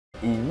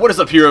What is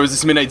up, heroes? This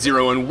is Midnight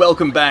Zero, and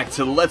welcome back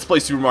to Let's Play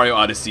Super Mario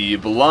Odyssey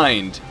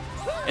Blind.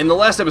 In the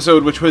last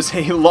episode, which was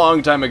a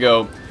long time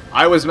ago,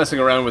 I was messing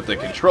around with the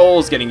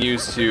controls, getting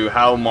used to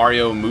how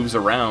Mario moves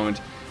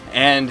around,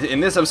 and in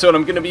this episode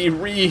I'm going to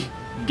be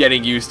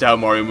getting used to how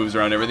Mario moves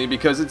around and everything,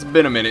 because it's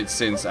been a minute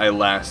since I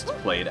last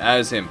played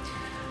as him.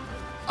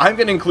 I'm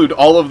going to include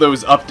all of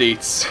those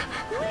updates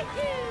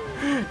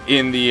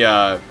in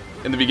the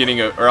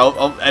beginning, or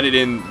I'll edit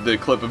in the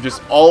clip of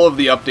just all of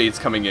the updates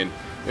coming in.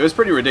 It was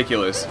pretty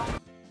ridiculous.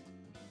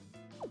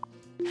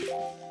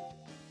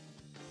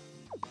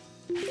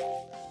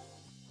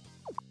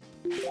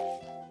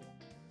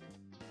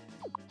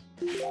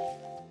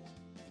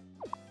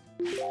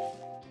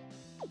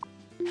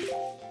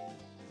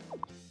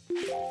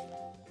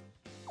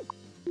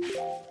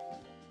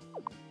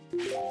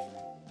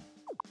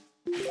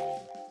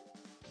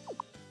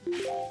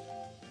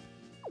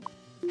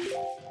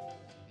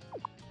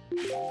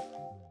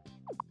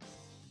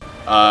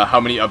 How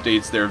many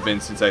updates there have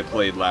been since I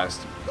played last.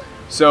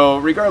 So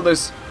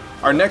regardless,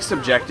 our next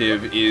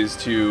objective is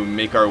to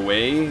make our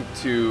way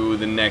to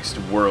the next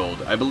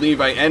world. I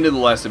believe I ended the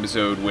last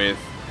episode with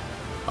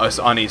us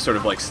on a sort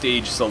of like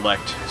stage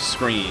select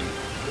screen.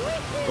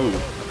 Ooh,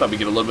 I thought we'd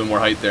get a little bit more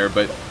height there,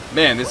 but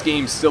man, this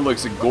game still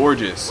looks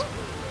gorgeous.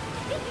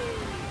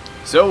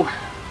 So,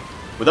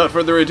 without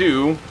further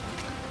ado,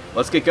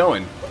 let's get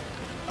going.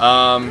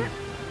 Can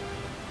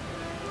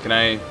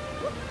I...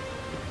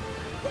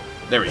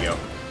 There we go.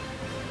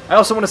 I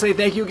also want to say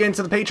thank you again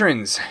to the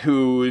patrons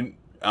who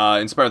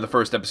inspired the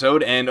first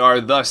episode and are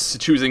thus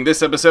choosing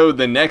this episode,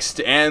 the next,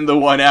 and the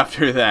one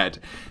after that.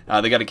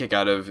 They got a kick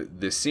out of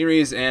this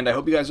series, and I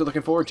hope you guys are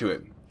looking forward to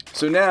it.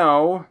 So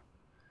now,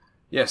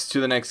 yes, to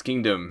the next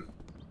kingdom.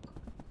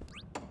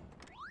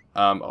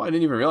 Oh, I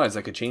didn't even realize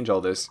I could change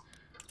all this.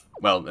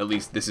 Well, at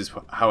least this is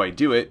how I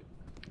do it.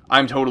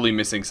 I'm totally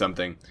missing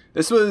something.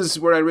 This was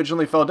where I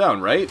originally fell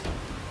down, right?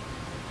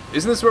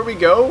 Isn't this where we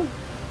go?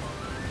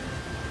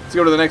 Let's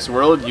go to the next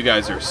world. You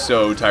guys are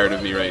so tired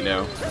of me right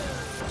now.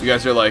 You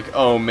guys are like,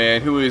 oh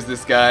man, who is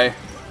this guy?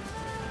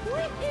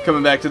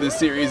 Coming back to this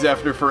series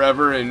after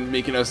forever and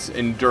making us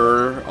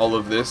endure all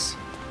of this.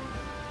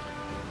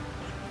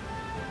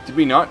 Did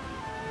we not?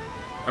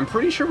 I'm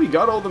pretty sure we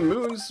got all the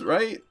moons,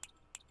 right?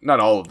 Not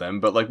all of them,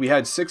 but like we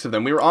had 6 of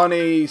them. We were on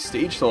a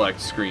stage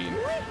select screen.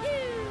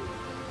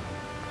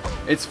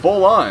 It's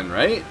full on,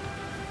 right?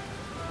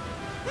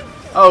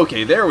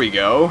 Okay, there we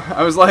go.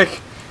 I was like...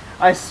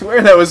 I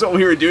swear that was what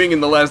we were doing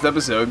in the last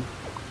episode.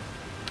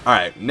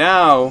 Alright,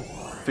 now,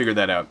 figured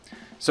that out.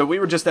 So we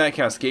were just at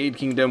Cascade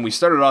Kingdom. We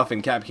started off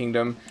in Cap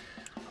Kingdom.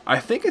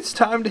 I think it's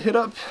time to hit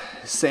up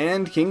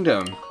Sand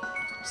Kingdom.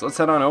 So let's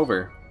head on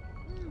over.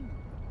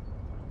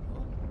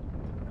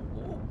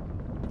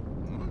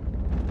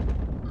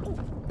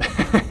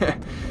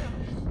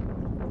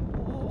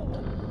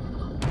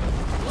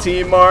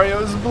 Team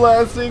Mario's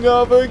blasting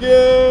off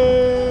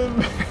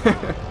again!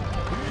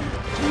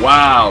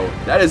 Wow,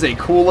 that is a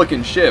cool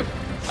looking ship.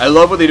 I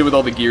love what they did with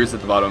all the gears at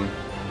the bottom.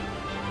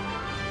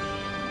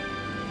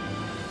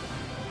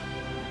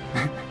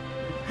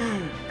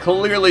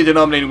 Clearly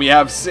denominated, we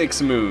have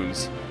 6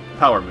 moons.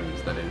 Power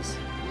moons, that is.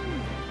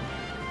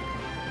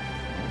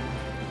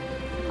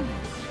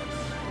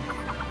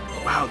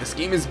 Wow, this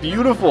game is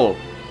beautiful.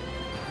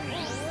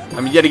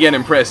 I'm yet again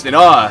impressed in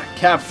awe.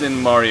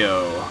 Captain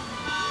Mario.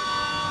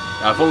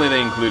 Now, if only they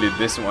included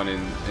this one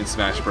in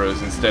Smash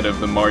Bros. Instead of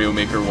the Mario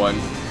Maker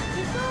one.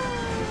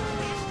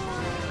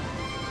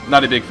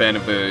 Not a big fan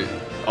of the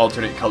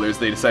alternate colors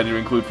they decided to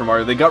include for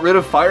Mario. They got rid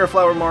of Fire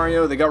Flower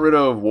Mario, they got rid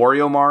of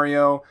Wario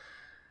Mario.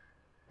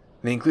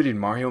 They included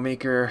Mario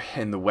Maker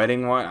and the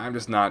wedding one. I'm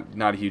just not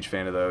a huge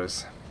fan of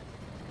those.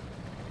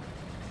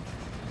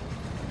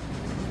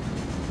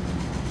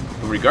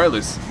 But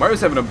regardless,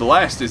 Mario's having a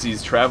blast as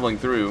he's traveling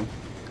through.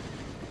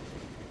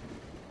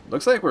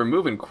 Looks like we're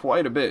moving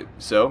quite a bit.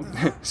 So,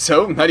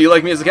 how do you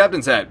like me as a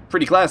captain's hat?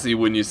 Pretty classy,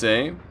 wouldn't you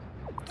say?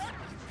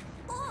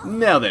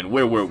 Now then,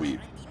 where were we?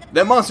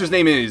 That monster's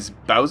name is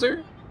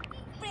Bowser?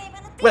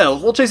 Well,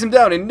 we'll chase him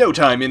down in no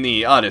time in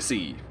the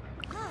Odyssey.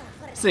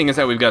 Seeing as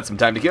how we've got some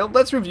time to kill,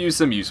 let's review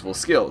some useful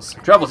skills.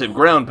 Travel tip,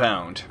 ground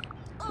pound.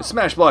 The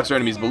smash blocks or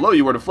enemies below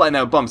you or to flatten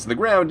out bumps in the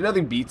ground,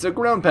 nothing beats a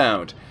ground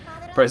pound.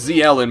 Press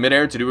ZL in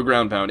midair to do a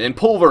ground pound, and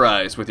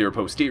pulverize with your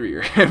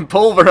posterior.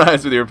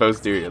 Pulverize with your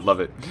posterior, love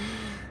it.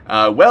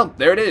 Well,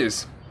 there it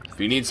is. If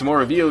you need some more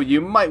review, you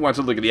might want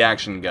to look at the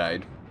action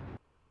guide.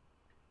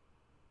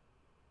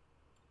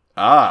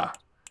 Ah.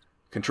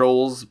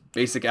 Controls,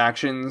 basic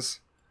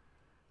actions,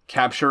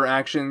 capture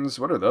actions.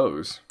 What are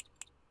those?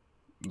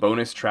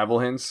 Bonus travel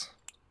hints.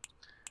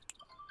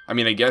 I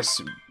mean, I guess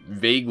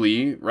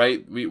vaguely,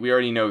 right? We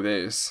already know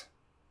this.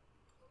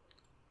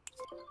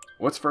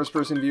 What's first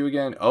person view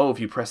again? Oh, if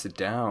you press it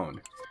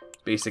down.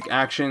 Basic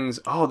actions.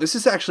 Oh, this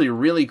is actually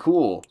really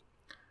cool.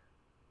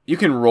 You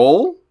can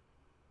roll?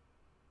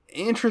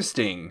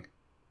 Interesting.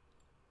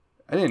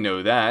 I didn't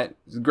know that.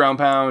 Ground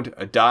pound,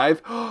 a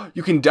dive.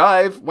 You can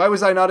dive? Why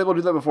was I not able to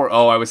do that before?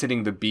 Oh, I was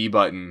hitting the B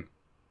button.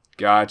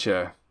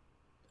 Gotcha.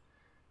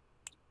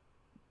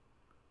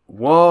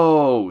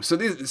 Whoa. So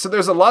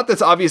there's a lot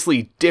that's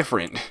obviously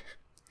different.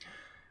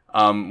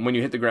 When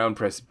you hit the ground,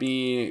 press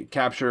B.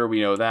 Capture,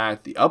 we know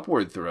that. The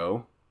upward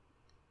throw.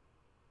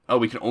 Oh,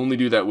 we can only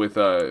do that with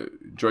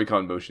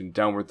Joy-Con motion.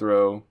 Downward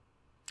throw.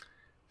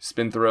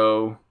 Spin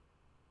throw.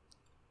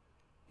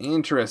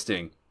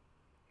 Interesting.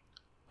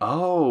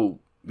 Oh,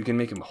 we can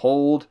make him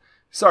hold.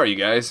 Sorry, you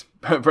guys.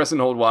 Press and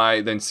hold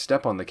Y, then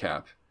step on the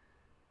cap.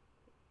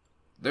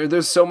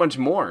 There's so much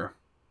more.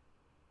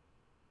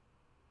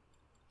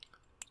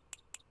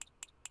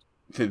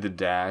 The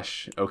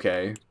dash.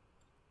 Okay.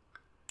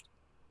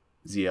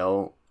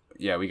 ZL.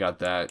 Yeah, we got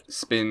that.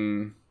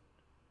 Spin.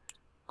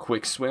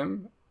 Quick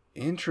swim.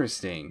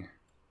 Interesting.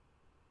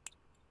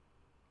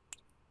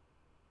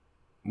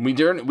 We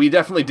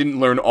definitely didn't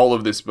learn all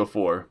of this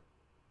before.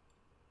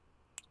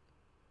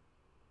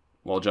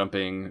 Wall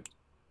jumping.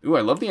 Ooh,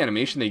 I love the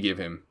animation they give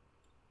him.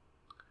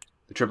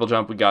 The triple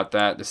jump, we got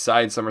that. The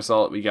side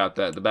somersault, we got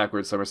that. The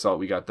backward somersault,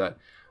 we got that.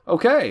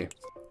 Okay.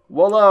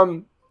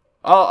 Well,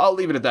 I'll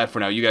leave it at that for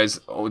now. You guys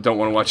don't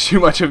want to watch too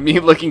much of me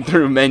looking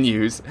through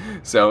menus.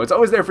 So it's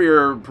always there for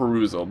your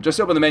perusal. Just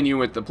open the menu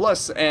with the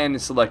plus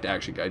and select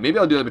action guide. Maybe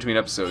I'll do that between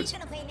episodes.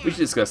 We should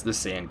discuss the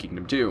Sand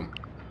Kingdom too.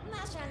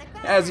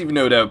 As you've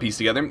no doubt pieced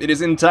together, it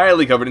is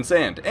entirely covered in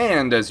sand.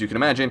 And as you can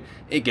imagine,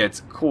 it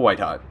gets quite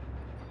hot.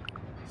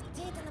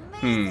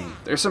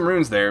 There's some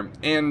runes there,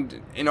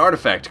 and an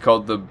artifact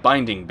called the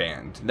Binding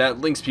Band that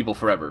links people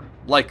forever.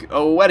 Like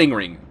a wedding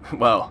ring.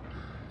 Well,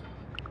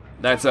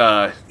 that's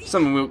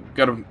something we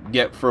gotta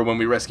get for when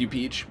we rescue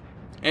Peach.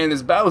 And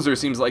this Bowser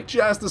seems like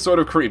just the sort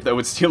of creep that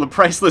would steal a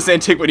priceless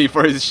antiquity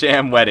for his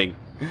sham wedding.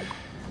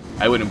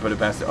 I wouldn't put it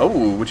past it.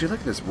 Oh, would you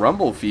look at this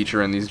rumble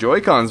feature in these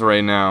Joy-Cons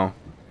right now?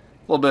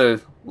 A little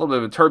bit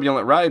of a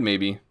turbulent ride,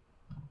 maybe.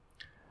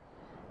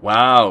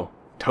 Wow,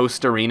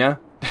 Toast Arena.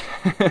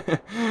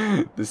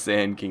 The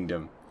Sand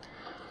Kingdom.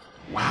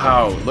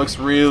 Wow, looks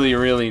really,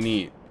 really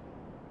neat.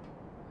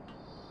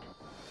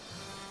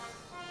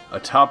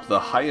 Atop the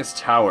highest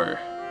tower.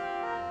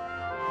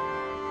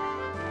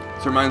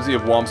 This reminds me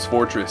of Womp's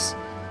Fortress.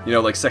 You know,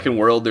 like Second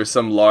World, there's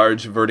some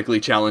large, vertically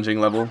challenging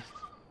level.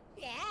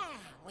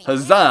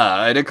 Huzzah!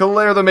 I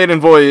declare the maiden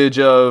voyage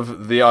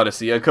of the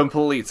Odyssey a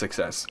complete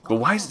success. But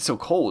why is it so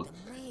cold?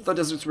 I thought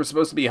deserts were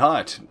supposed to be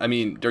hot. I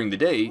mean, during the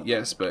day,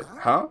 yes, but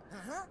huh?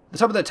 The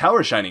top of that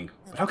tower is shining.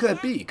 But how could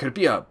that be? Could it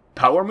be a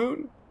power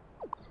moon?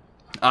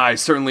 I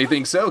certainly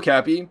think so,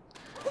 Cappy.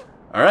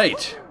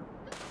 Alright.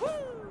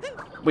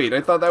 Wait,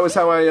 I thought that was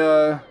how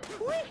I,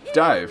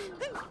 dive.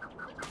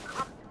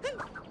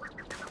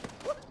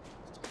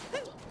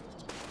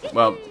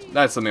 Well,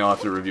 that's something I'll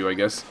have to review, I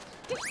guess.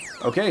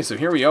 Okay, so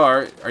here we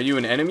are. Are you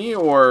an enemy,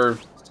 or...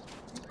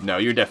 No,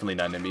 you're definitely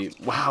not an enemy.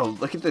 Wow,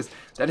 look at this.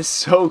 That is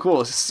so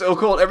cool. It's so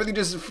cool. Everything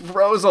just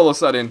froze all of a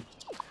sudden.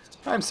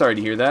 I'm sorry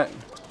to hear that.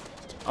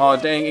 Aw,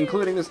 dang,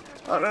 including this...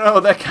 Oh, no,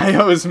 that guy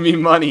owes me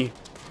money.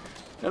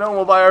 I know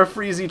we'll buy our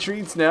freezy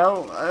treats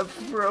now. I've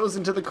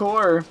frozen to the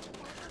core.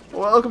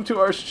 Welcome to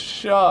our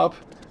shop.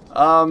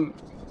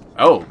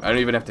 Oh, I don't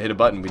even have to hit a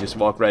button. We just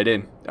walk right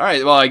in.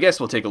 Alright, well, I guess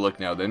we'll take a look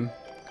now, then.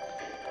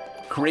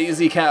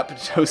 Crazy Cap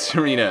Toast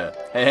Arena.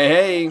 Hey, hey,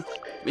 hey.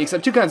 We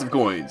accept two kinds of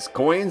coins.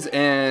 Coins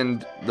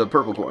and the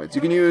purple coins.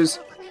 You can use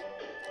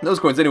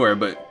those coins anywhere,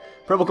 but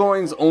purple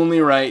coins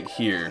only right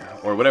here.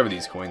 Or whatever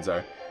these coins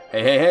are.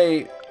 Hey, hey,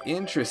 hey.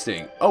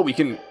 Interesting. Oh, we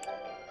can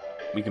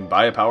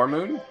buy a power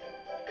moon?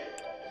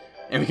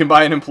 And we can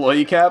buy an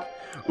employee cap?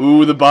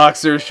 Ooh, the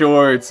boxer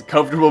shorts.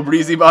 Comfortable,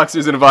 breezy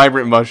boxers in a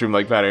vibrant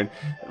mushroom-like pattern.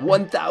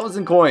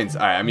 1,000 coins.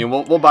 Alright, I mean,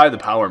 we'll buy the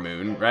power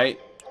moon, right?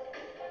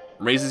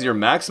 Raises your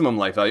maximum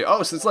life value.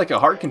 Oh, so it's like a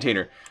heart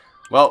container.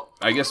 Well,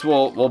 I guess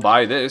we'll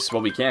buy this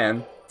while we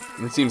can.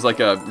 It seems like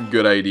a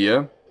good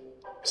idea.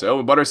 So,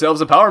 we bought ourselves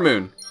a power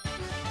moon.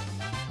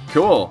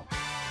 Cool.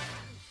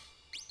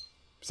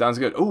 Sounds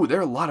good. Ooh, there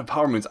are a lot of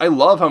power moons. I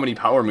love how many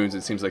power moons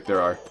it seems like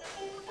there are.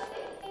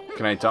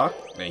 Can I talk?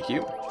 Thank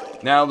you.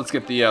 Now, let's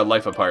get the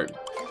life apart.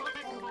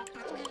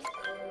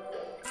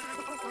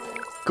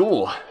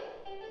 Cool.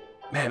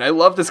 Man, I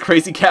love this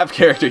crazy Cap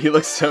character. He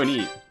looks so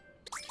neat.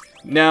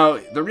 Now,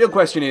 the real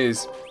question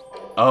is...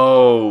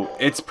 Oh,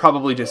 it's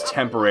probably just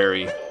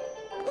temporary.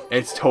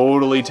 It's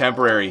totally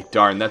temporary.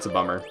 Darn, that's a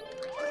bummer.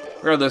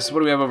 Regardless, what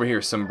do we have over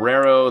here?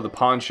 Sombrero, the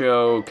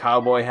poncho,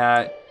 cowboy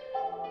hat.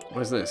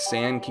 What is this?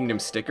 Sand Kingdom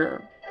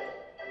sticker?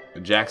 A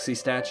Jaxie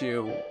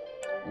statue?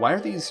 Why are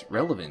these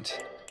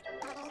relevant?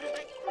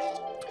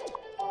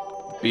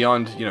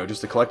 Beyond, you know,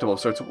 just a collectible of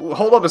sorts.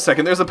 Hold up a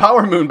second, there's a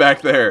power moon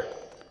back there!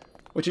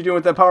 What you doing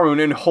with that power moon?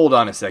 And hold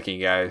on a second,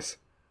 guys.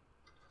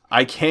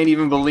 I can't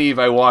even believe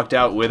I walked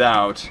out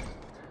without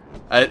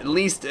at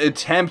least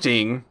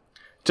attempting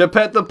to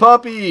pet the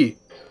puppy!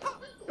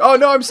 Oh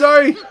no, I'm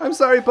sorry! I'm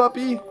sorry,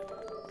 puppy!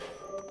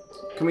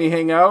 Can we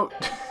hang out?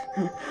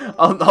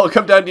 I'll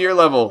come down to your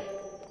level.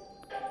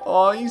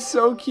 Oh, he's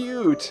so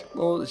cute.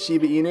 Little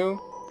Shiba Inu.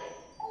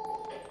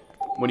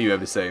 What do you have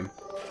to say?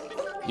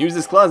 Use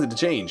this closet to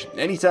change.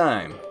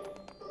 Anytime.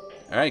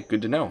 Alright,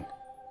 good to know.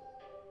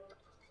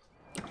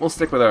 We'll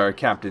stick with our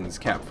captain's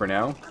cap for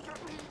now.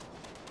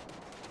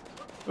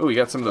 Oh, we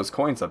got some of those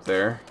coins up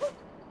there.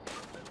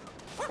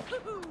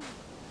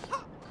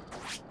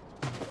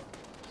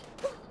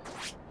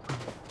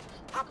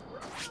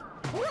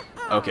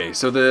 Okay,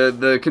 so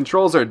the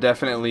controls are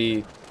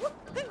definitely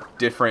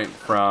different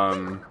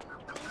from...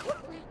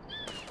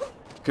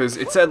 Because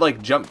it said,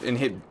 like, jump and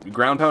hit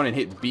ground pound and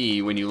hit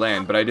B when you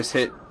land, but I just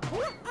hit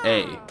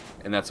A,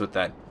 and that's what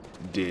that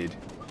did.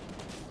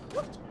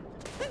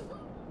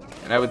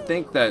 And I would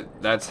think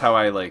that that's how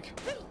I,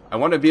 like... I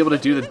want to be able to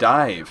do the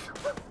dive.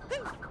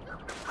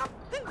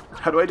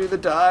 How do I do the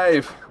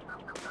dive?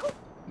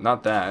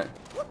 Not that.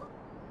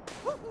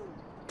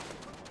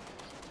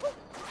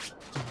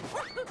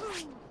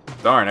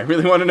 Darn, I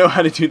really want to know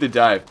how to do the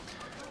dive.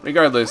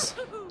 Regardless,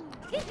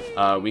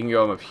 we can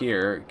go up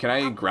here. Can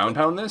I ground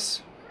pound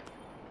this?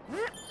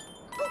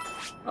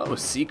 Oh,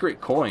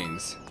 secret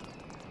coins.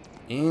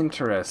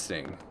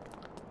 Interesting.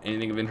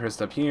 Anything of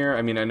interest up here?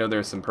 I mean, I know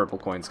there's some purple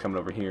coins coming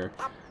over here.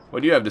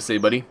 What do you have to say,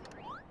 buddy?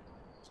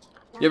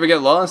 You ever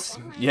get lost?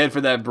 You head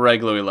for that bright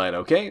glowy light,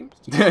 okay?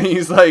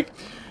 He's like,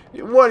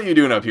 what are you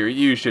doing up here?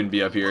 You shouldn't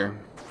be up here.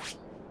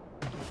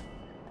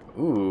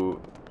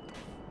 Ooh.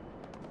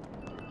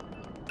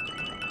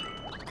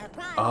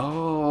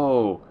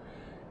 Oh.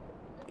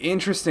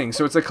 Interesting.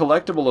 So it's a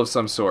collectible of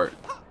some sort.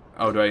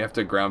 Oh, do I have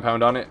to ground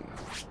pound on it?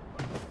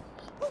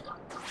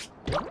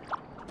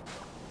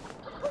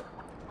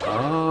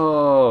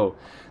 Oh.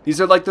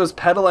 These are like those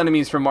pedal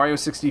enemies from Mario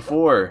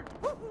 64.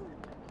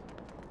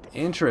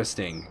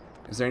 Interesting.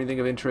 Is there anything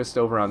of interest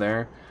over on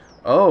there?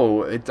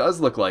 Oh, it does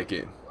look like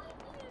it.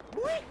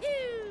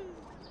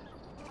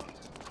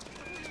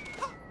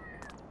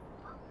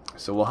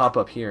 So we'll hop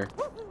up here.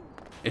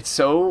 It's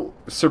so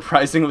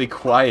surprisingly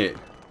quiet.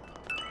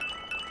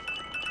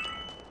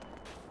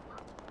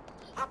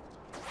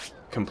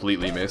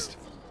 Completely missed.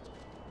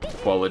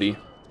 Quality.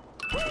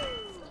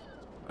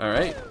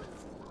 Alright.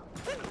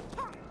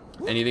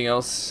 Anything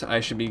else I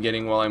should be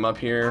getting while I'm up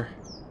here?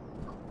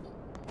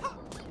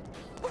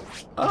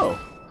 Oh.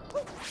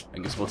 I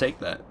guess we'll take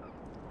that.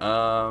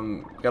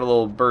 Got a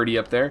little birdie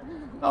up there.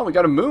 Oh, we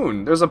got a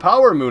moon. There's a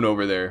power moon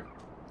over there.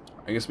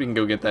 I guess we can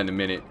go get that in a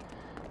minute.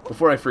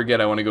 Before I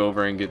forget, I want to go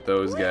over and get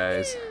those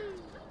guys.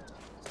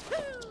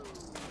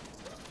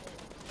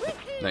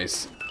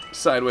 Nice.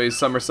 Sideways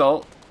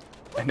somersault.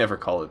 I never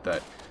call it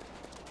that.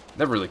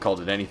 Never really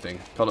called it anything.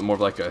 Called it more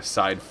of like a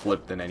side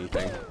flip than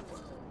anything.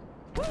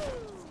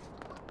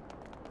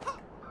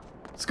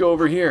 Let's go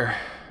over here.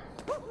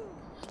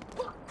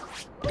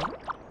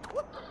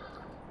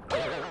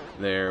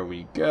 There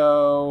we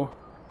go.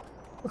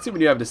 Let's see what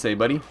you have to say,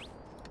 buddy.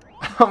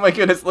 Oh my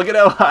goodness, look at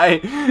how high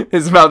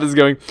his mouth is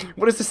going.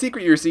 What is the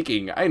secret you're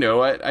seeking? I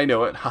know it, I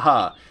know it,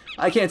 haha.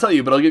 I can't tell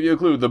you, but I'll give you a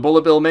clue. The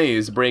Bullet Bill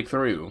Maze break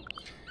through.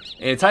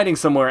 It's hiding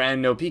somewhere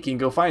and no peeking.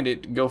 Go find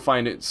it,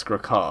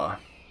 Scracaw.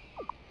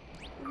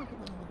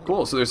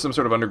 Cool, so there's some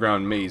sort of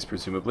underground maze,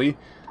 presumably.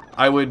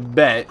 I would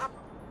bet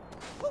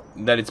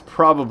that it's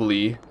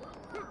probably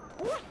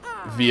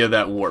via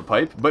that warp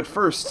pipe. But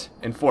first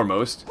and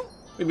foremost,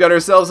 we've got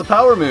ourselves a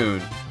power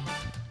moon.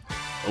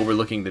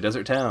 Overlooking the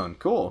desert town.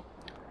 Cool.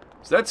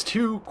 So that's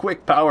 2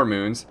 quick power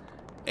moons.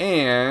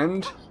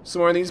 And some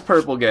more of these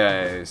purple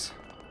guys.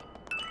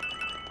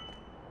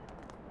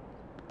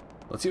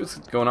 Let's see what's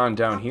going on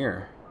down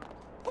here.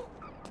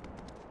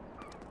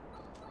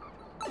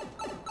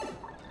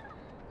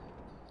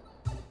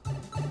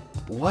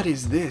 What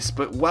is this?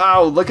 But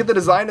wow, look at the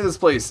design of this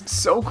place.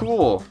 So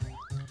cool.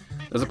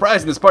 There's a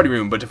prize in this party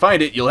room, but to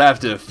find it, you'll have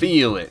to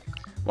feel it.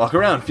 Walk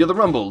around, feel the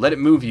rumble, let it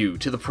move you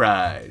to the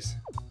prize.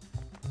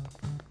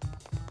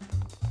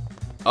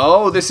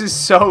 Oh, this is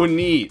so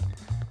neat.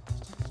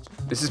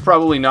 This is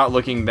probably not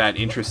looking that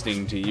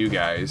interesting to you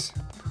guys.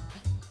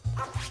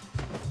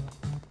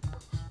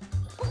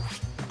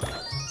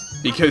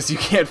 Because you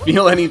can't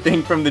feel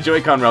anything from the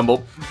Joy-Con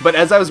rumble. But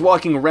as I was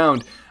walking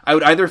around, I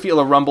would either feel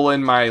a rumble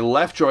in my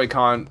left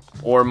Joy-Con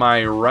or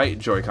my right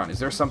Joy-Con. Is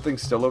there something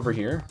still over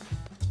here?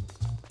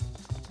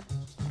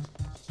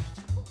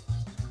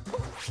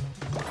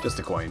 Just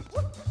a coin.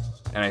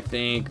 And I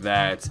think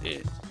that's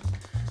it.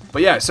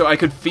 But yeah, so I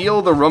could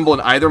feel the rumble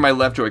in either my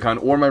left Joy-Con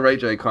or my right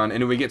Joy-Con,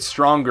 and it would get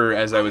stronger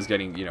as I was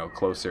getting, you know,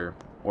 closer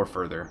or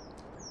further.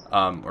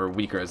 Or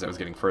weaker as I was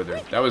getting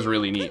further. That was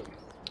really neat.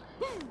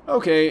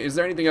 Okay, is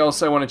there anything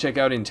else I want to check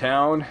out in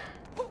town?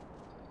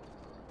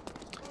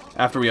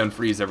 After we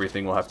unfreeze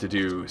everything, we'll have to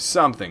do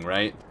something,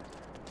 right?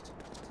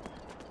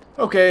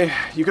 Okay,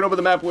 you can open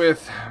the map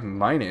with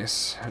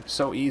minus.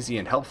 So easy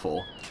and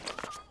helpful.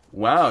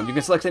 Wow, you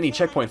can select any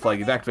checkpoint flag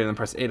you've activated and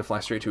press A to fly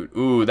straight to it.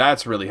 Ooh,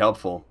 that's really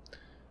helpful.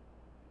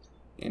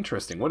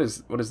 Interesting. What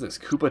is this?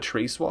 Koopa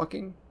trace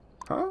walking?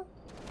 Huh?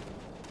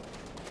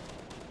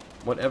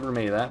 Whatever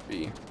may that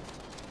be.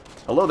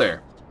 Hello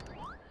there.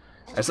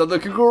 I saw the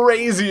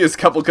craziest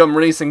couple come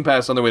racing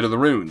past on their way to the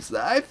ruins.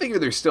 I figure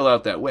they're still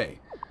out that way.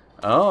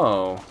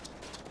 Oh.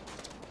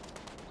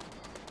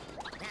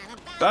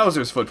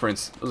 Bowser's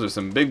footprints. Those are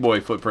some big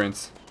boy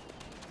footprints.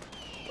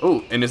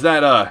 Oh, and is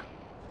that oh,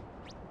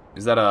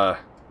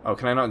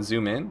 can I not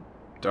zoom in?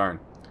 Darn.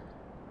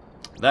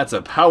 That's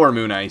a power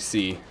moon I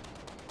see.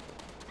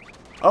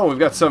 Oh, we've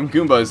got some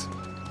Goombas.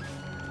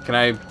 Can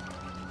I...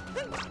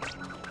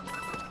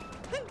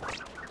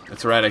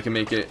 That's right, I can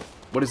make it...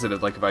 What is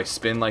it, like if I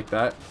spin like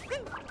that?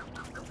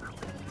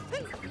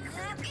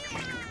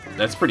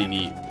 That's pretty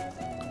neat.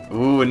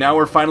 Ooh, and now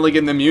we're finally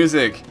getting the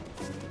music.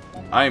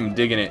 I'm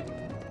digging it.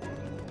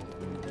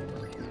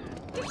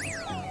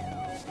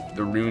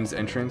 The runes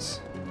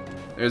entrance.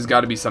 There's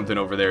got to be something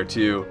over there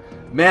too.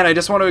 Man, I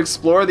just want to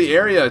explore the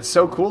area. It's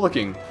so cool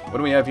looking. What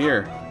do we have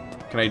here?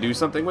 Can I do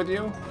something with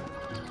you?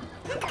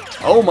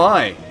 Oh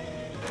my!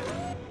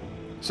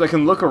 So I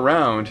can look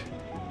around.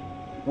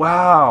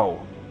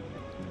 Wow.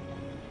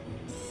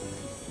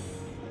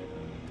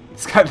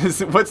 It's got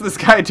this, what's this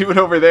guy doing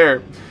over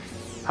there?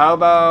 How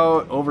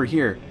about over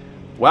here?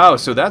 Wow,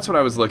 so that's what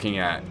I was looking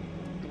at.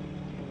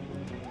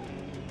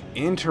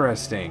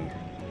 Interesting.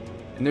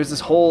 And there's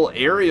this whole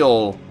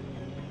aerial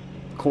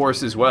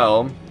course as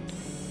well.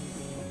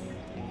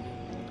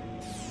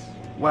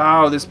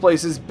 Wow, this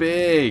place is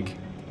big.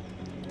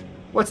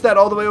 What's that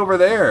all the way over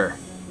there?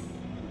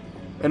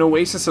 An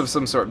oasis of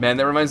some sort. Man,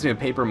 that reminds me of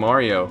Paper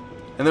Mario.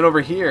 And then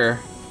over here,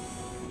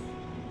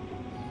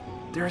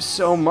 there's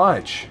so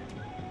much.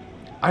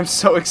 I'm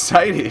so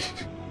excited.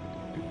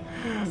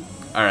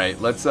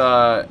 Alright, let's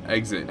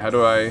exit. How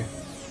do I...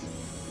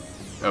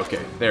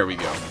 Okay, there we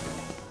go.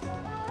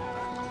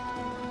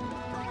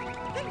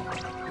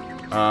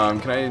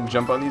 Can I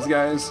jump on these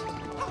guys?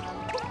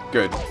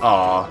 Good.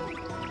 Aw.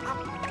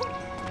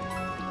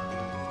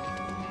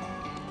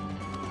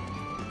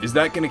 Is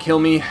that gonna kill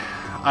me?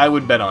 I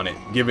would bet on it,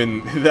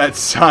 given that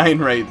sign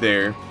right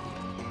there.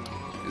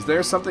 Is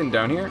there something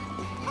down here?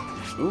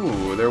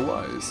 Ooh, there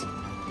was.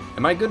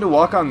 Am I good to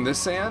walk on this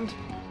sand?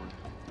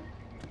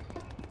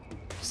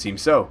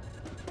 Seems so.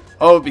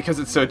 Oh, because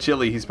it's so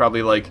chilly, he's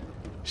probably like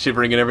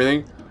shivering and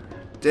everything.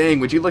 Dang,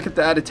 would you look at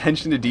that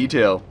attention to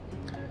detail?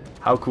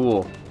 How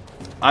cool.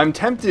 I'm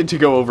tempted to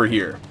go over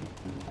here.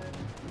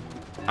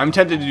 I'm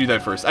tempted to do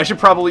that first. I should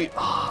probably...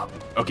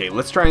 Okay,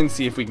 let's try and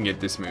see if we can get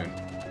this moon.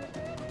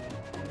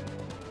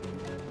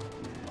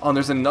 Oh, and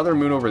there's another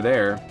moon over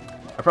there.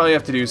 I probably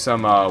have to do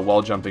some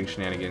wall jumping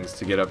shenanigans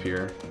to get up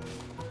here.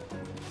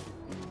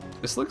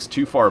 This looks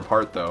too far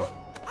apart, though.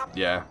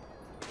 Yeah,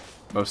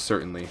 most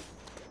certainly.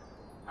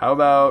 How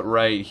about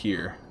right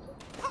here?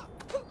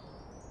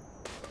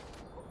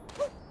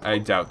 I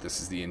doubt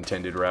this is the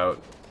intended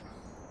route.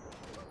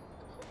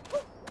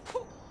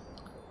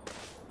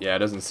 Yeah, it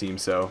doesn't seem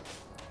so.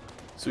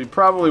 So we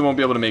probably won't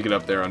be able to make it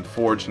up there,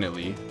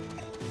 unfortunately.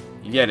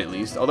 Yet, at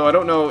least. Although I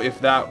don't know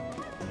if that,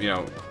 you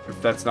know, if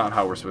that's not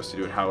how we're supposed to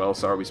do it. How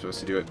else are we supposed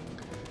to do it?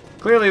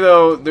 Clearly,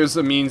 though, there's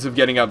a means of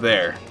getting up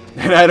there.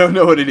 And I don't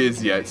know what it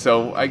is yet.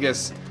 So I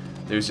guess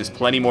there's just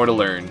plenty more to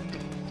learn.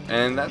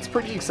 And that's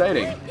pretty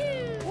exciting.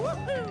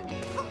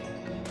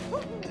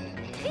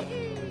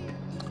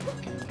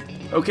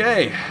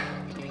 Okay.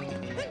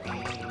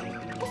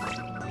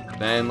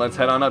 Then let's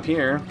head on up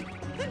here.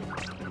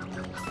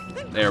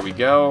 There we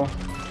go.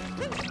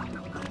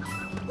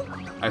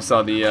 I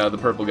saw the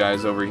purple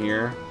guys over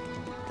here.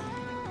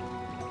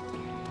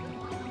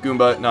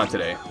 Goomba, not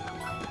today.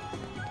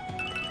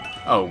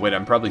 Oh wait,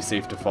 I'm probably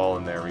safe to fall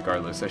in there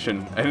regardless. I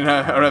shouldn't. I don't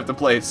have to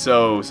play it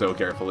so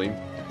carefully.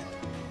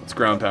 Let's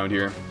ground pound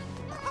here.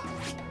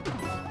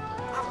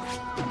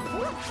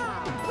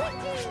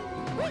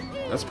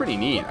 That's pretty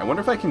neat. I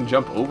wonder if I can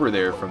jump over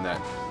there from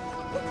that.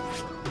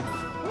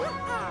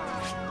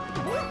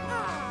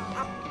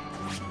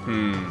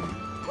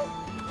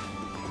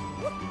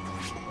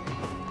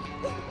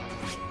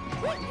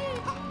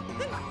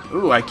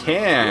 Ooh, I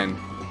can.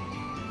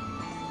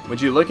 Would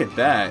you look at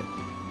that?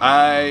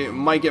 I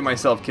might get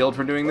myself killed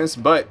for doing this,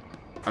 but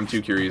I'm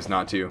too curious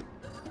not to.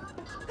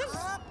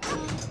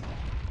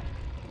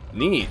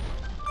 Neat.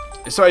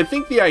 So I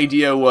think the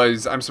idea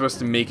was I'm supposed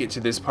to make it to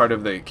this part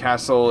of the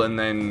castle and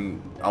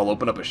then I'll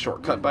open up a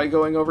shortcut by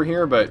going over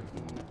here, but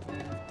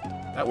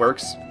that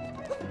works.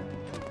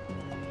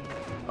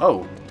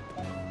 Oh.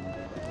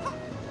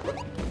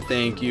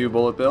 Thank you,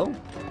 Bullet Bill.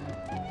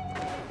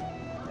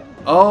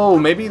 Oh,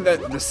 maybe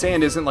that the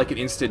sand isn't like an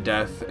instant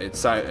death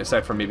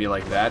aside from maybe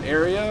like that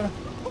area.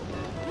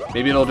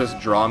 Maybe it'll just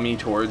draw me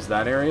towards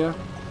that area.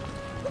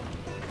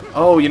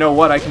 Oh, you know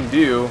what I can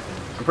do?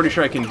 I'm pretty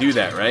sure I can do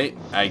that, right?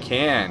 I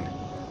can.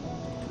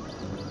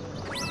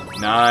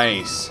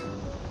 Nice.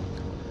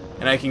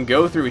 And I can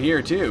go through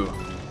here too.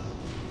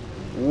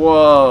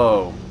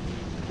 Whoa.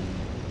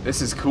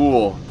 This is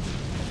cool.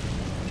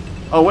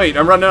 Oh wait,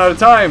 I'm running out of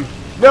time.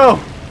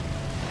 No!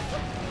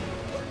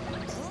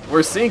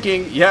 We're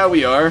sinking. Yeah,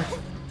 we are.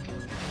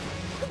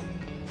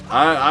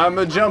 I'm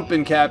a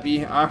jumping,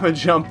 Cappy. I'm a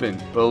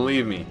jumping.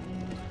 Believe me.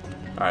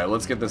 Alright,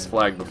 let's get this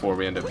flag before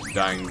we end up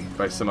dying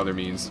by some other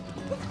means.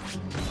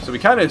 So we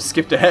kind of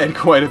skipped ahead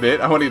quite a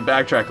bit. I want to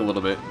backtrack a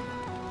little bit.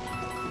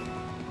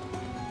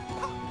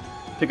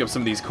 Pick up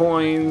some of these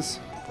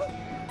coins.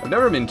 I've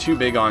never been too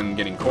big on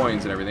getting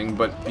coins and everything,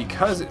 but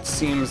because it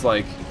seems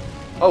like...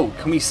 Oh,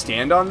 can we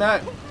stand on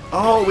that?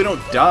 Oh, we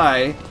don't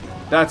die.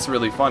 That's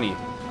really funny.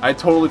 I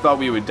totally thought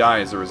we would die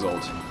as a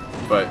result.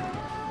 but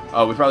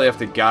we probably have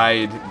to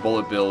guide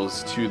bullet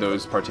bills to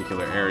those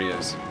particular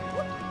areas.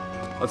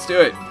 Let's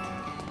do it.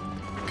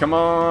 Come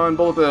on,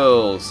 bullet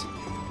bills.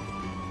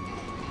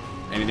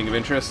 Anything of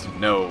interest?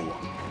 No.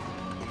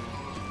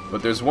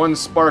 But there's one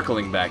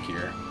sparkling back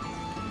here.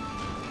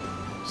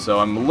 So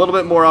I'm a little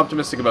bit more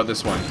optimistic about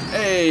this one.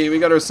 Hey, we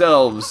got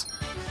ourselves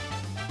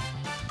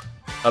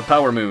a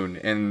power moon,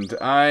 and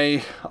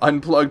I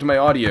unplugged my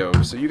audio,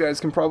 so you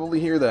guys can probably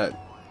hear that.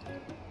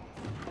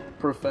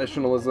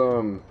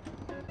 Professionalism.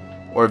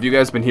 Or have you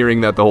guys been hearing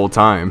that the whole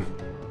time?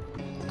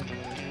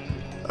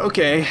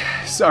 Okay,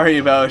 sorry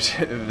about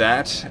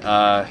that.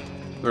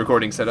 The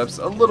recording setup's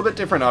a little bit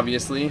different,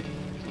 obviously,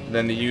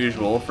 than the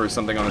usual for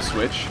something on a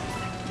Switch.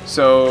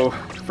 So,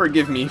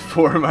 forgive me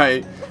for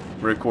my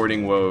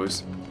recording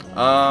woes.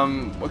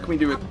 What can we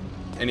do with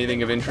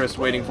anything of interest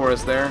waiting for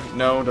us there?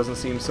 No, doesn't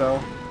seem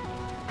so.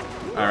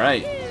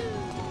 Alright.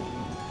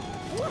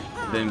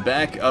 Then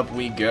back up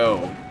we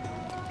go.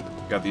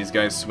 Got these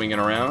guys swinging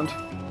around.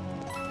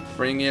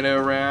 Bring it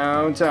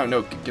around town.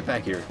 No, get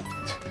back here.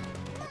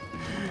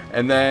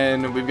 And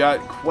then we've got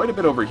quite a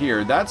bit over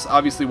here. That's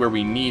obviously where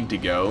we need to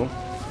go.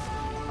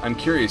 I'm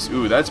curious.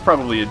 Ooh, that's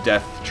probably a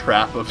death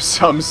trap of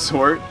some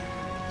sort.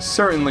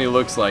 Certainly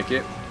looks like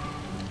it.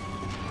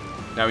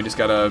 Now we just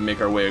gotta make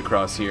our way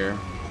across here.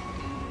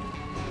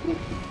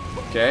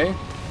 Okay.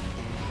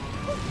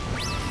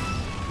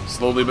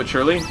 Slowly but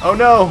surely. Oh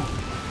no!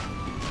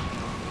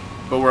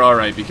 But we're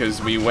alright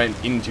because we went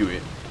into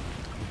it.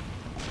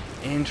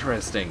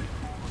 Interesting.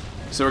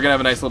 So we're gonna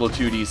have a nice little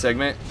 2D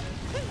segment.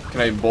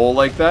 Can I bowl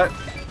like that?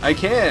 I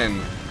can!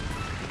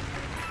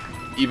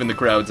 Even the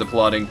crowd's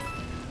applauding.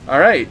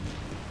 Alright.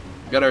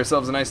 Got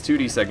ourselves a nice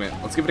 2D segment.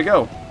 Let's give it a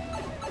go.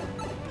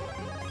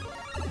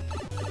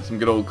 Some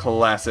good old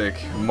classic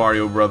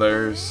Mario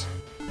Brothers.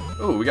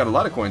 Oh, we got a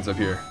lot of coins up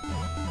here.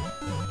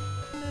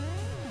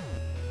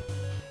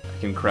 I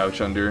can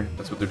crouch under.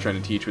 That's what they're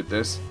trying to teach with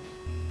this.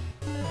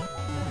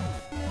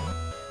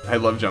 I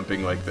love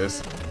jumping like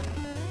this.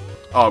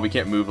 Oh, we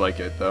can't move like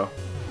it, though.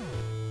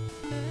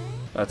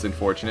 That's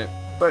unfortunate,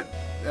 but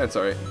that's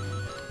alright.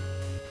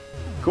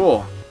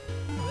 Cool.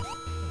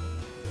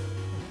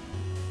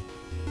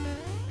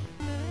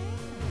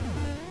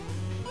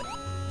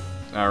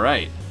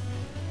 Alright.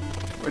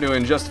 We're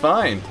doing just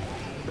fine.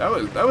 That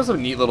was a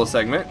neat little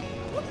segment.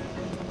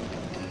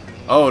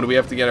 Oh, do we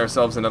have to get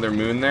ourselves another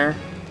moon there?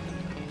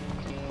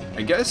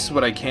 I guess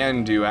what I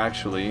can do,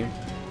 actually,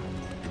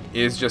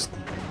 is just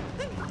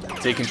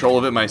take control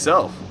of it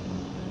myself.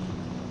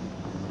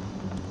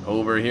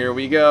 Over here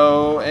we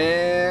go,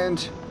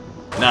 and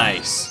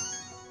nice.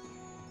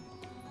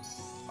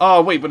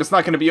 Oh, wait, but it's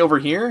not going to be over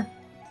here?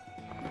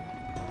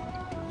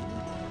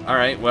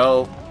 Alright,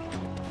 well,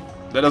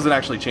 that doesn't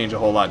actually change a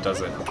whole lot,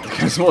 does it?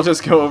 Because we'll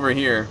just go over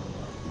here.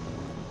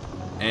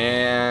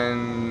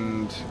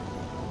 And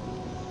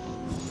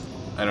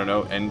I don't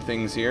know, end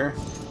things here.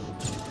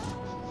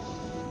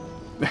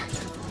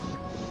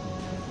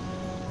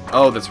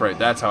 Oh, that's right,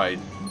 that's how I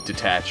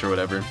detach or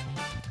whatever.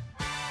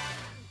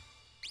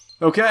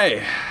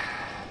 Okay.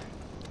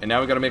 And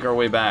now we gotta make our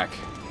way back.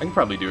 I can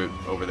probably do it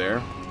over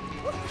there.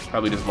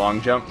 Probably just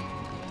long jump.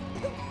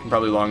 Can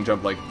probably long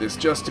jump like this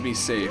just to be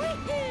safe.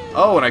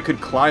 Oh, and I could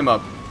climb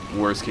up,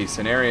 worst case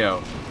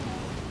scenario.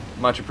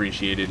 Much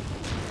appreciated.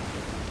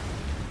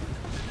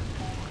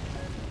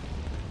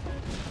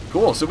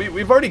 Cool, so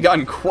we've already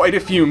gotten quite a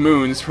few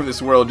moons from this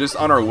world just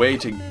on our way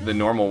to the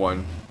normal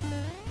one.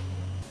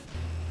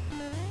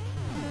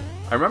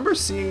 I remember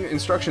seeing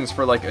instructions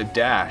for like a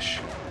dash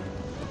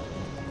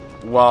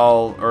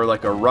while, or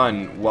like a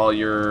run while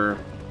you're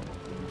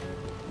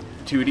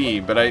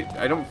 2D, but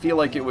I don't feel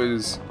like it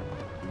was,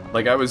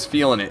 like I was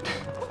feeling it.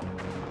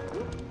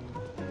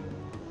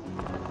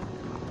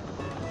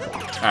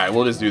 Alright,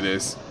 we'll just do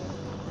this.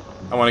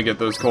 I want to get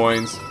those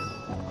coins.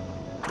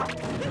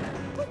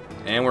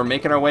 And we're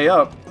making our way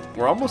up.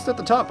 We're almost at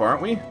the top,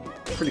 aren't we?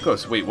 Pretty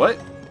close. Wait, what?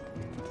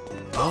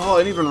 Oh,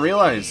 I didn't even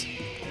realize.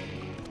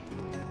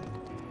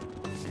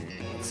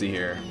 Let's see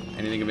here.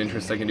 Anything of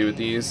interest I can do with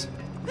these?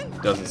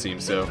 Doesn't seem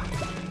so.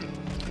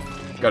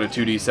 Got a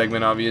 2D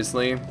segment,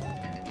 obviously.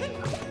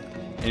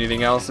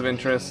 Anything else of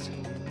interest?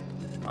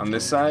 On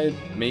this side,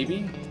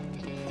 maybe?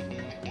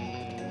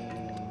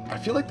 I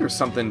feel like there's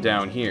something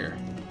down here.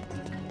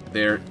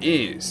 There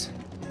is.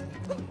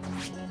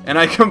 And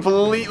I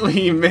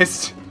completely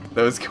missed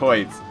those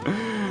coins.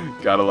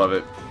 Gotta love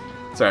it.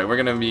 It's alright, we're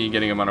gonna be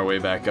getting them on our way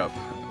back up.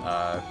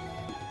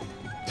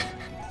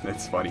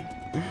 That's funny.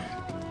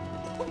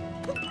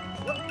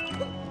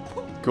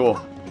 Cool.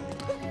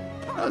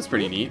 That was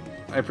pretty neat.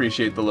 I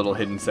appreciate the little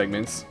hidden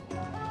segments.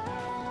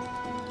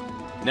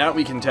 Now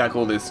we can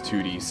tackle this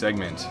 2D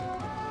segment.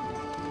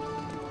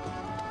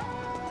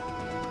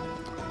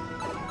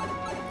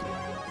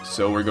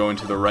 So we're going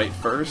to the right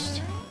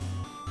first.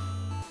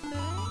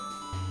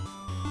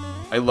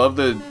 I love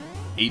the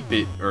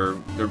 8-bit,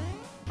 or they're,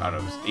 I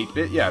don't know,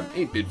 8-bit? Yeah,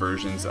 8-bit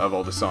versions of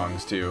all the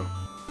songs too.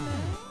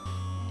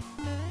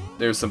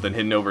 There's something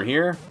hidden over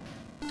here.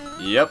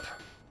 Yep.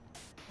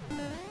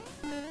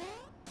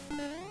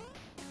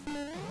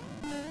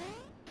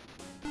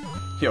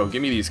 Yo,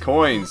 give me these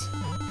coins.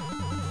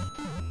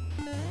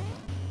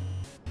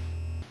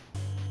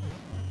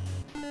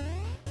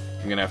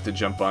 I'm gonna have to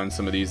jump on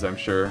some of these, I'm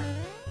sure.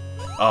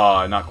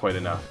 Ah, not quite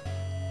enough.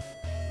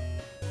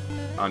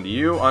 Onto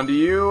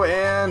you,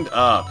 and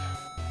up.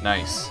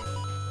 Nice.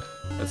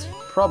 That's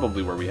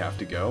probably where we have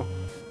to go.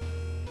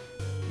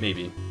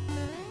 Maybe.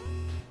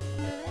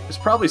 There's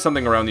probably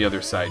something around the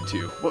other side,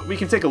 too. Well, we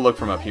can take a look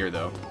from up here,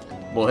 though.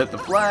 We'll hit the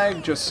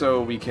flag, just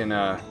so we can,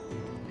 So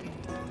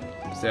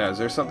yeah, is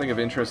there something of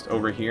interest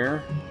over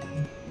here?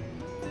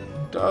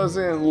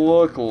 Doesn't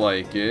look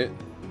like it.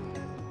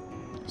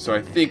 So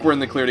I think we're in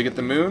the clear to get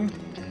the moon.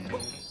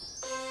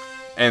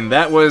 And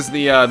that was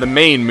the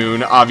main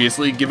moon,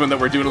 obviously, given that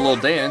we're doing a little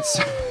dance.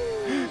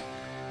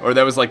 Or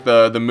that was like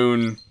the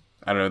moon,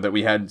 I don't know, that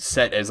we had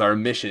set as our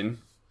mission.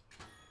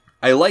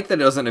 I like that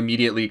it doesn't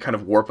immediately kind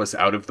of warp us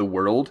out of the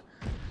world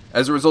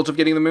as a result of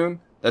getting the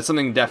moon. That's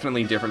something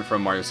definitely different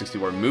from Mario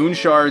 64. Moon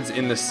shards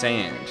in the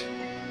sand.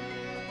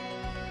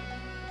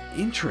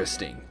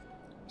 Interesting.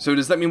 So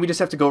does that mean we just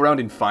have to go around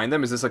and find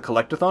them? Is this a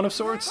collectathon of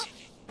sorts?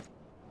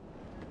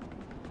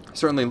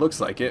 Certainly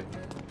looks like it.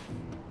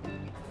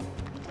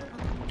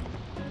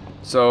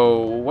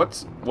 So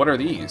what are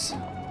these?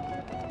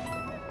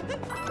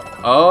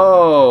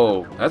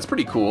 Oh, that's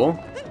pretty cool.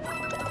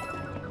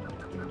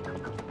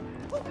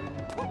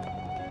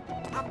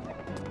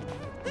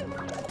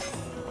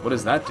 What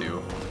does that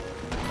do?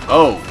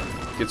 Oh,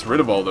 gets rid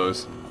of all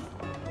those.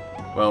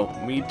 Well,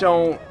 we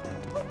don't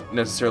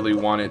necessarily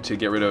want it to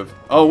get rid of...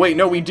 Oh, wait,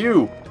 no, we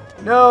do!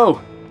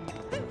 No!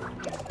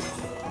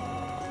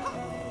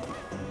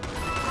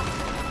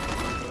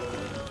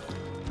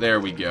 There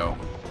we go.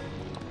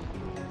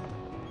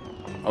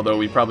 Although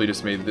we probably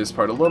just made this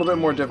part a little bit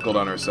more difficult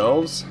on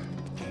ourselves.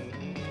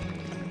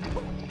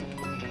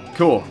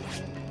 Cool.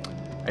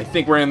 I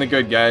think we're in the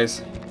good,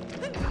 guys.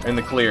 We're in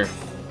the clear.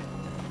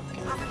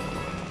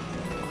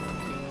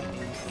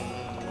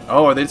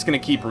 Oh, are they just going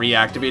to keep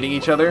reactivating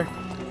each other?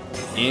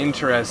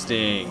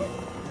 Interesting.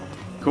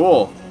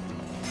 Cool.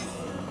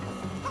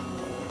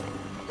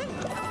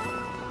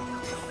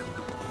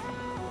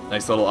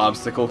 Nice little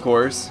obstacle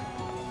course.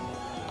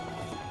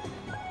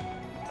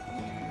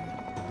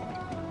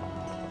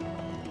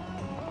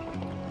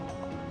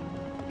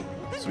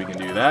 So we can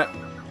do that.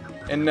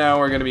 And now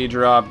we're going to be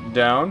dropped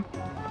down.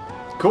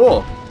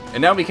 Cool.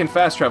 And now we can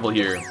fast travel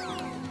here.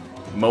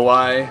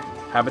 Moai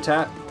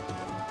habitat.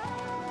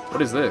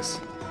 What is this?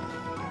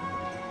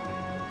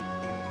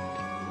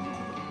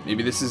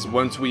 Maybe this is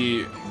once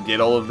we get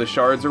all of the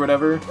shards or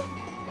whatever,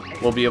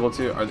 we'll be able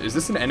to... Is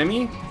this an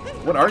enemy?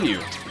 What are you?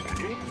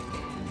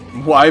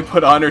 Why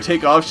put on or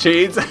take off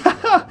shades?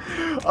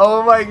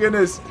 Oh my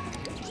goodness.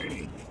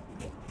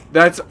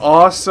 That's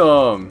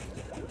awesome.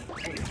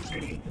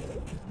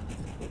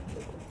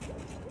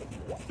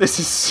 This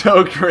is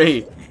so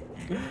great.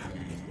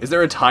 Is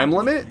there a time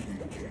limit?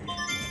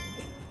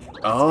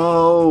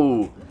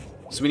 Oh.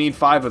 So we need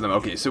 5 of them.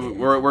 Okay, so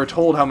we're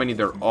told how many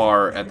there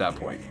are at that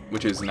point,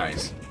 which is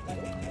nice.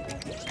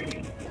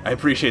 I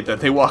appreciate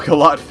that. They walk a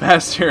lot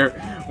faster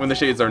when the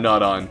shades are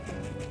not on.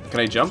 Can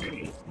I jump?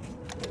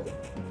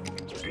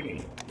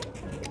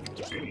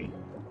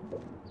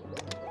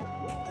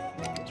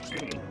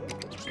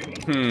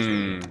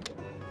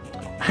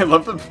 I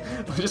love the...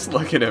 Just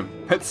look at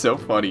him. That's so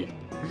funny.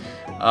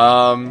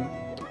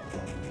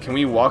 Can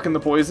we walk in the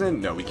poison?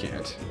 No, we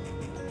can't.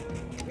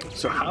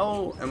 So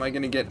how am I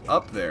going to get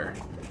up there?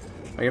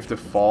 I have to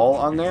fall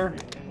on there?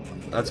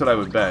 That's what I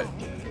would bet.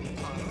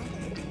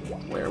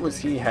 Where was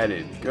he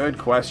headed? Good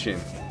question.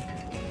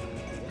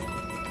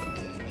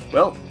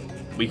 Well,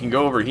 we can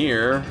go over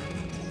here.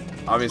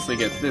 Obviously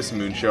get this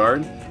moon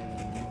shard.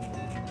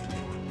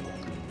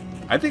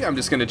 I think I'm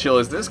just going to chill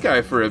as this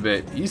guy for a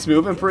bit. He's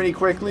moving pretty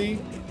quickly.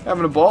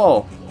 Having a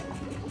ball.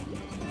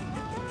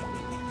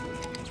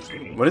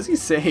 What is he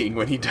saying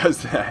when he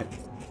does that?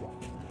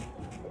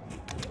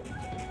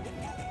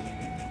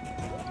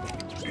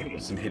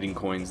 Some hitting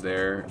coins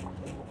there.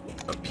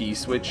 A P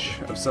switch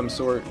of some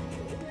sort.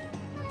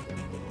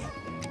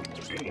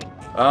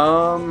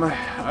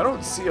 I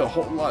don't see a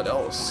whole lot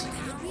else.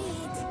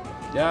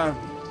 Yeah,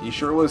 he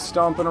sure was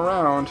stomping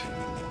around.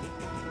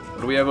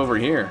 What do we have over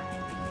here?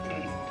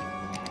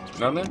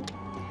 Nothing?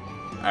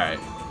 Alright.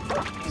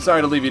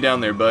 Sorry to leave you down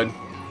there, bud.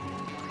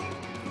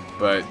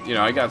 But, you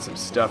know, I got some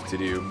stuff to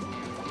do.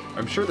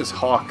 I'm sure this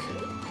hawk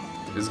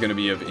is going to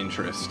be of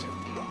interest.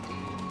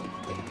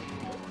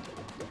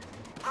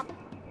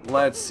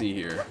 Let's see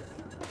here.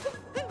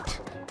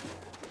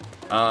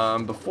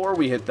 Before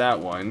we hit that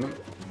one,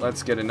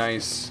 let's get a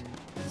nice...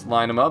 Let's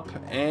line them up,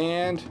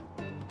 and...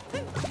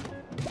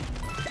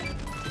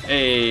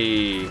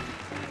 Hey!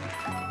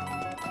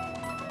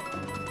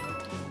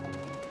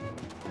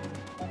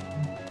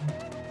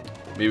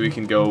 Maybe we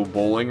can go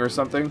bowling or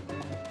something?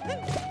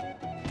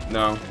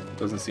 No,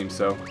 doesn't seem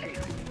so.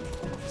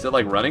 Is it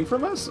like running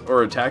from us?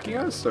 Or attacking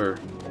us? Or...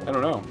 I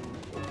don't know.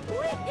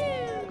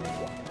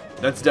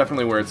 That's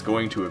definitely where it's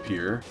going to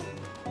appear.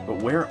 But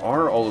where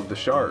are all of the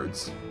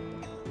shards?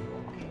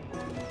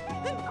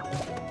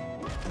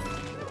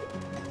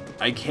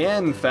 I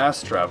can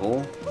fast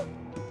travel,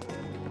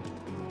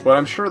 but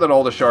I'm sure that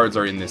all the shards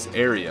are in this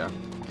area.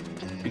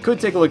 We could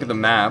take a look at the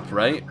map,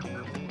 right?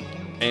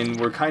 And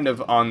we're kind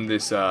of on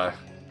this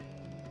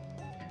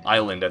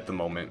island at the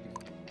moment.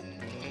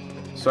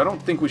 So I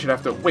don't think we should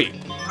have to... Wait,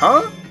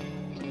 huh?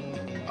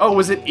 Oh,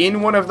 was it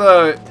in one of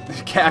the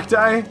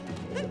cacti?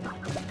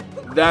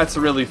 That's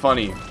really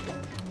funny.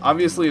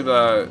 Obviously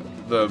the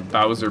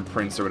Bowser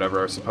Prince or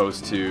whatever are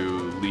supposed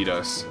to lead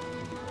us.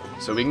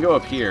 So we can go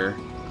up here.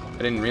 I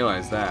didn't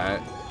realize that.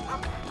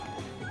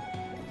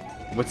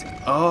 What's...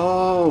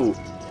 Oh!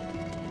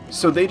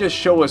 So they just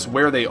show us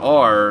where they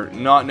are,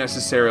 not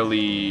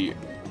necessarily...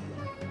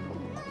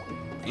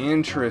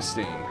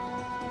 Interesting.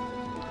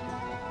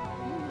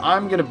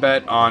 I'm gonna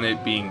bet on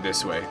it being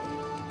this way.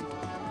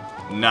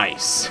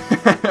 Nice.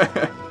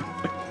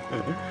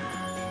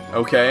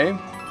 Okay.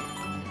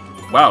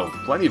 Wow,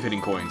 plenty of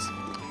hidden coins.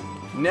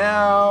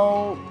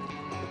 Now...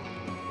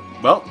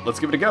 Well, let's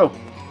give it a go.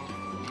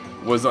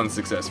 Was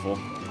unsuccessful.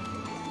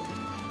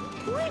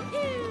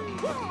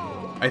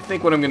 I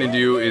think what I'm gonna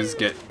do is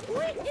get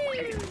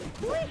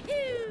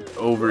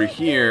over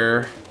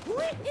here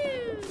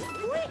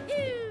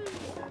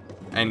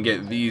and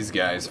get these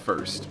guys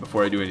first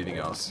before I do anything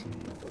else.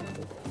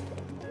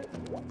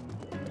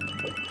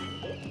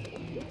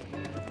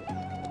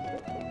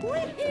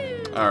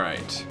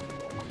 Alright.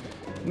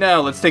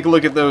 Now let's take a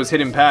look at those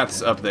hidden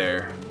paths up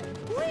there.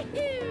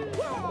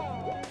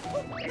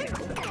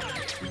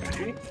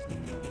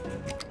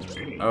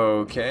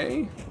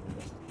 Okay.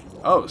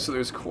 Oh, so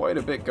there's quite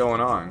a bit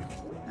going on.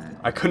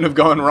 I couldn't have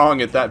gone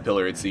wrong at that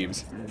pillar, it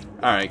seems.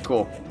 Alright,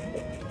 cool.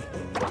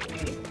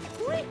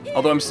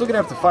 Although I'm still gonna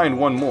have to find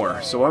one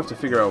more, so we'll have to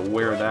figure out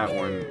where that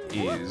one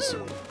is.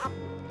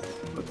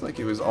 Looks like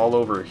it was all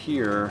over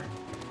here.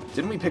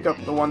 Didn't we pick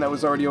up the one that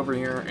was already over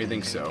here? I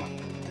think so.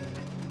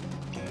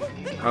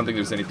 I don't think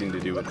there's anything to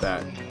do with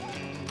that.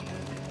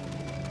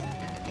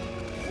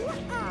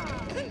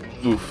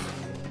 Oof.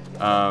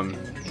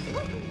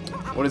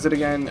 What is it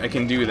again? I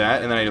can do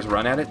that, and then I just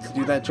run at it to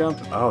do that jump?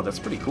 Oh, that's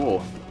pretty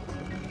cool.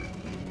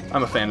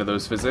 I'm a fan of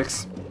those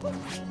physics.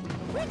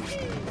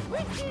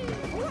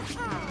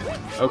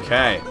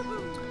 Okay.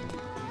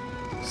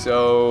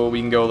 So, we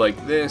can go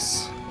like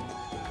this.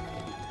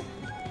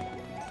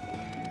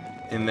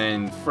 And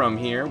then from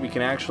here, we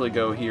can actually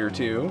go here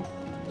too.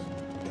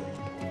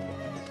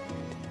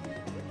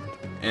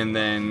 And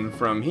then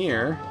from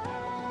here,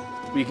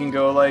 we can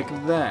go like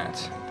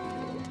that.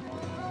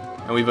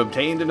 And we've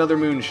obtained another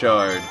moon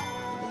shard.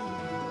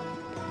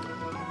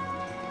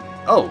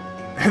 Oh,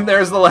 and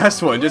there's the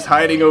last one, just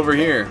hiding over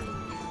here.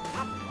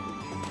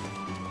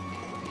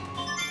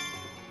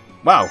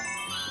 Wow,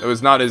 it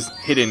was not as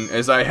hidden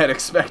as I had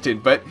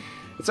expected, but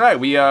it's alright,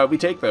 we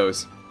take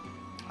those.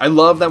 I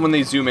love that when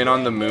they zoom in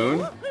on the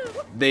moon,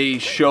 they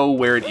show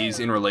where it is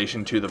in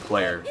relation to the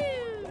player.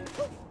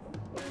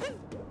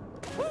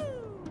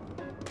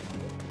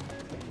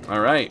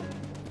 Alright,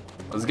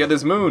 let's get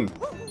this moon.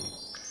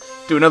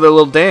 Do another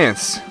little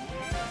dance.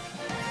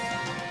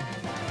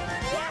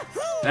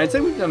 And I'd say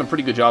we've done a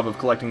pretty good job of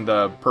collecting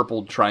the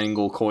purple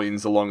triangle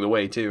coins along the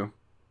way, too.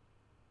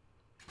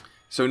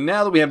 So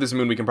now that we have this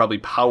moon, we can probably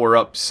power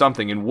up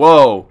something, and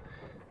whoa!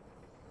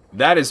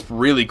 That is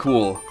really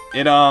cool.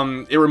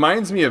 It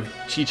reminds me of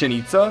Chichen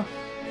Itza.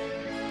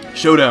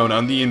 Showdown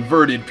on the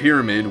inverted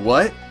pyramid.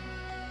 What?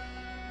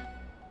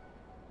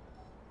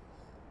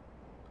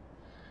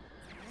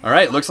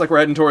 Alright, looks like we're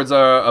heading towards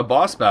a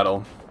boss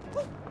battle.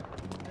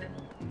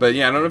 But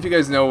yeah, I don't know if you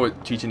guys know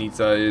what Chichen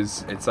Itza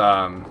is. It's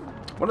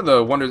one of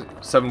the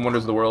seven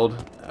wonders of the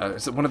world.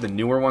 Is it one of the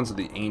newer ones or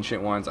the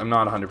ancient ones? I'm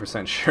not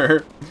 100%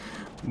 sure.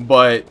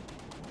 But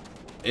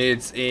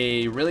it's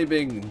a really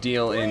big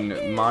deal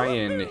in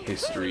Mayan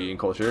history and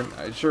culture.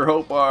 I sure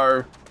hope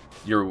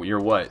your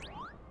what?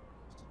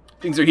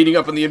 Things are heating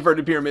up on the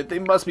inverted pyramid. They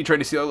must be trying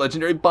to steal a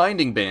legendary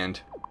binding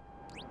band.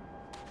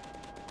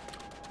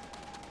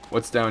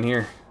 What's down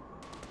here?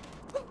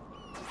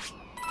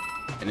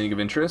 Anything of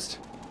interest?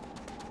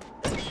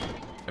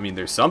 I mean,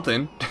 there's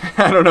something.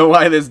 I don't know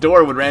why this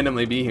door would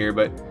randomly be here,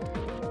 but...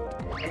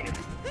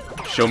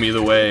 Show me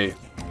the way.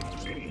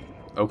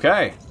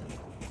 Okay.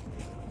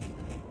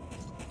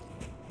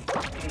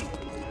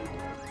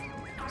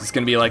 Is this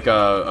gonna be like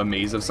a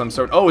maze of some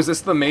sort? Oh, is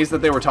this the maze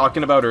that they were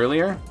talking about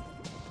earlier?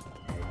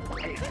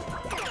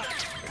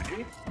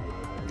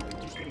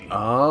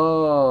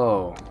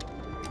 Oh.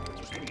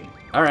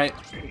 Alright.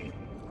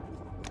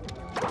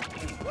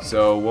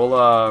 So,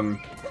 we'll,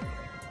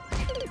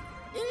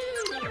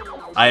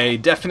 I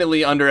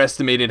definitely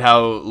underestimated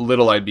how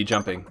little I'd be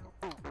jumping.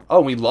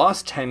 Oh, we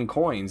lost 10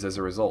 coins as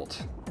a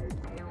result.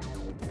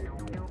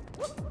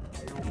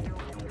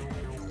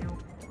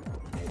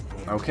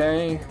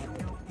 Okay.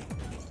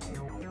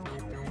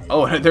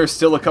 Oh, there's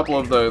still a couple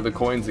of the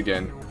coins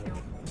again.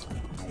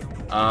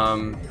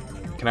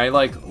 Can I,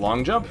 like,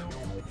 long jump?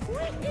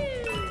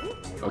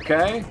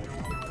 Okay.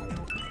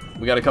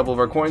 We got a couple of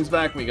our coins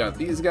back. We got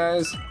these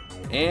guys.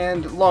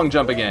 And long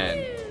jump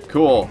again.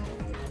 Cool.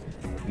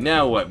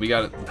 Now what? We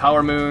got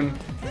Power Moon.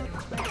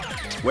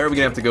 Where are we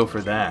gonna have to go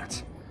for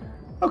that?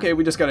 Okay,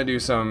 we just gotta do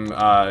some,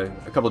 a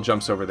couple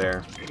jumps over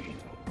there.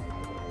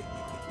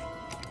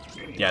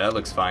 Yeah, that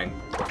looks fine.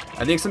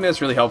 I think something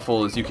that's really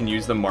helpful is you can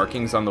use the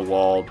markings on the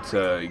wall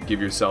to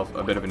give yourself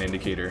a bit of an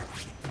indicator.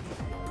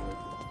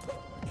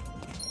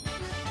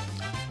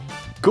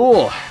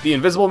 Cool! The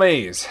invisible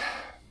maze.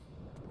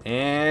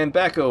 And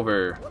back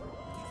over.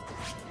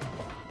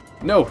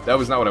 No, that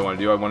was not what I wanted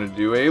to do. I wanted to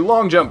do a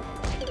long jump.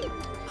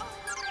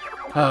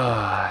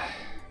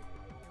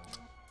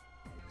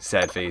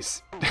 Sad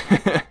face.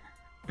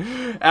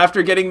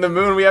 After getting the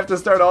moon, we have to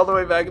start all the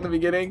way back at the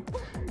beginning.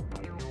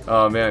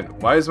 Oh man,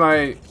 why is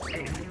my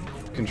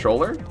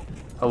controller?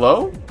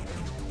 Hello?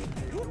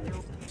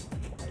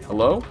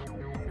 Hello?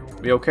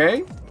 We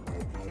okay?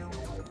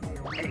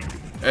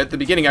 At the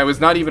beginning, I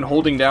was not even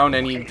holding down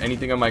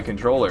anything on my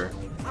controller.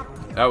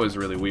 That was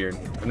really weird.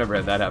 I've never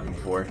had that happen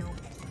before.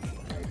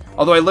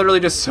 Although I literally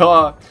just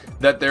saw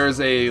that there's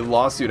a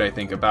lawsuit, I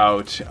think,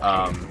 about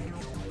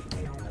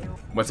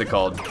what's it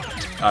called?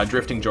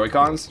 Drifting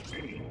Joy-Cons.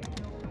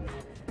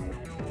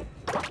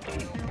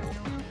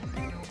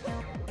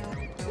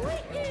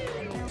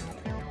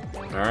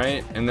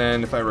 Alright, and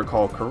then if I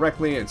recall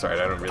correctly, it's alright,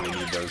 I don't really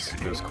need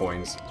those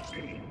coins.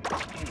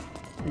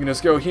 We can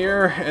just go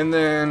here, and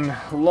then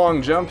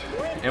long jump,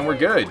 and we're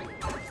good.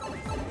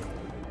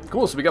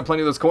 Cool, so we got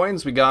plenty of those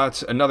coins, we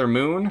got another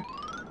moon.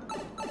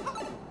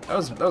 That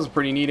was a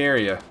pretty neat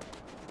area.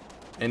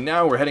 And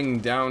now we're heading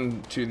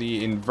down to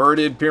the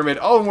inverted pyramid.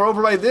 Oh, and we're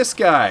over by this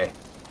guy!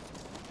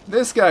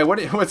 This guy,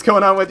 what's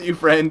going on with you,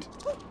 friend?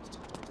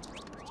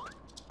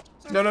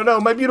 No, no, no,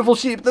 my beautiful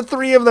sheep, the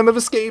 3 of them have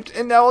escaped,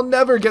 and now I'll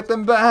never get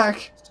them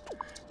back.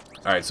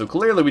 Alright, so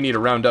clearly we need to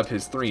round up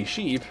his 3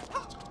 sheep.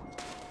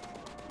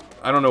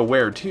 I don't know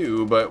where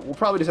to, but we'll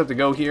probably just have to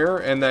go here,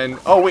 and then...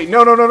 Oh, wait,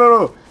 no, no, no,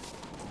 no,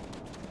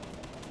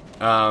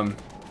 no!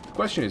 The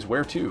question is,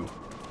 where to?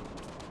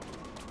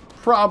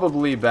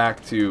 Probably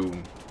back to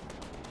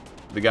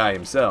the guy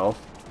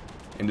himself,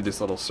 into this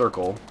little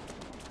circle.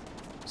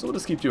 So we'll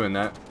just keep doing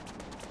that.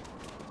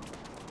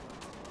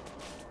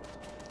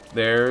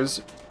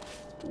 There's...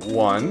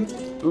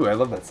 1. Ooh, I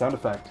love that sound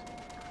effect.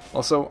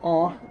 Also,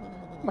 aw,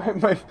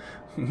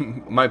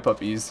 my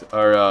puppies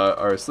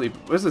are asleep.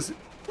 What is this?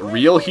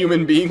 Real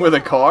human being with a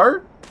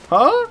car?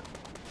 Huh?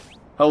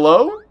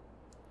 Hello?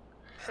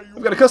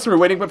 I've got a customer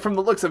waiting, but from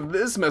the looks of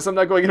this mess, I'm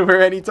not going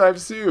anywhere anytime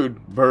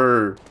soon.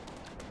 Brr.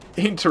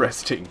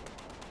 Interesting.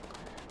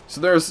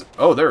 So there's...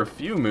 Oh, there are a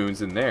few moons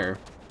in there.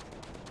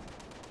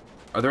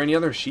 Are there any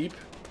other sheep?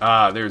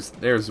 Ah,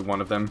 there's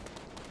one of them.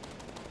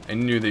 I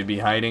knew they'd be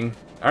hiding.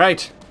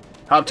 Alright.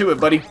 Hop to it,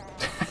 buddy.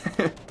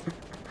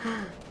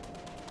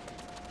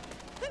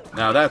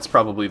 Now that's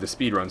probably the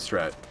speedrun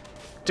strat.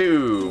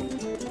 2.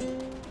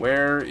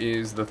 Where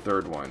is the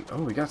 3rd one?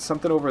 Oh, we got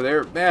something over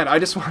there. Man, I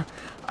just want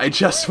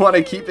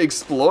to keep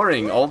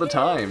exploring all the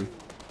time.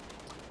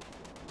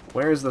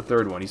 Where is the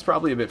 3rd one? He's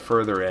probably a bit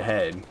further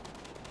ahead.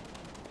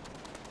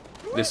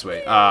 This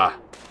way. Ah.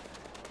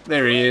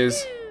 There he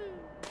is.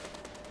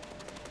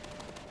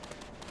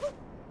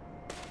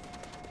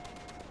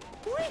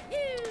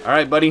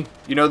 Alright, buddy.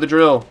 You know the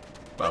drill.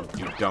 Well,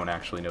 you don't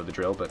actually know the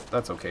drill, but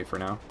that's okay for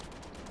now.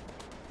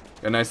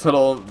 A nice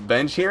little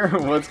bench here?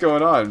 What's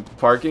going on?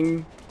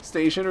 Parking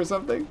station or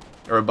something?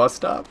 Or a bus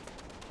stop?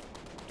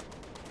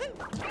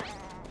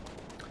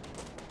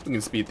 We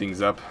can speed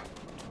things up.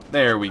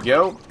 There we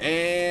go.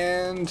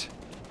 And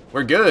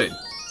we're good.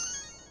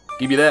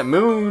 Give you that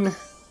moon.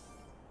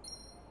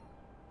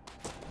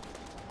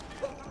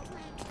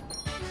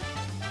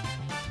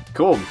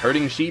 Cool,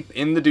 herding sheep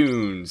in the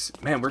dunes.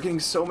 Man, we're getting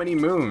so many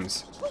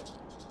moons.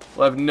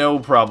 We'll have no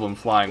problem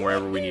flying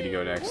wherever we need to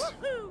go next.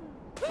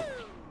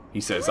 He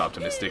says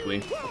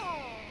optimistically.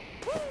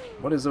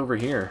 What is over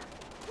here?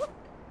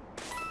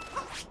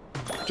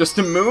 Just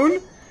a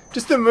moon?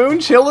 Just a moon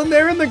chilling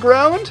there in the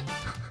ground?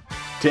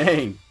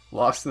 Dang,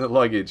 lost in the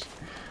luggage.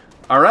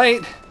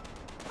 Alright,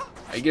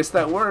 I guess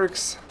that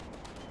works.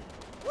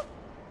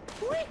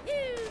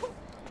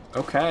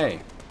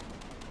 Okay.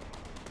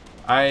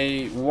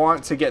 I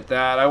want to get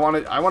that. I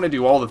want to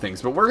do all the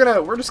things, but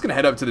we're just gonna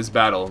head up to this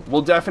battle.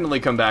 We'll definitely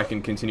come back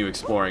and continue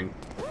exploring.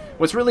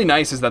 What's really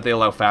nice is that they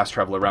allow fast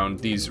travel around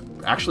these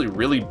actually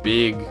really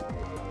big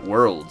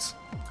worlds.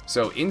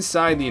 So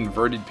inside the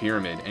inverted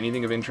pyramid,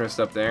 anything of interest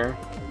up there?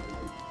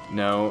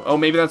 No. Oh,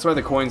 maybe that's why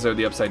the coins are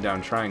the upside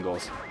down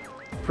triangles.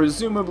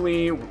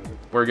 Presumably,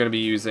 we're gonna be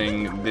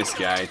using this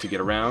guy to get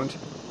around.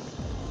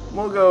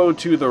 We'll go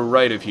to the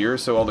right of here,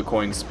 so all the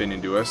coins spin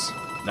into us.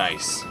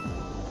 Nice.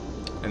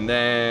 And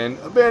then,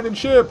 abandoned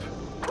ship!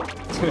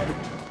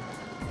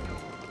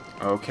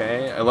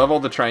 Okay, I love all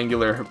the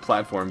triangular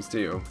platforms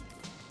too.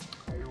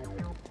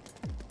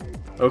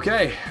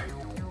 Okay.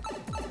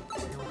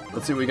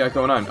 Let's see what we got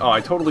going on. Oh,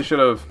 I totally should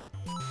have...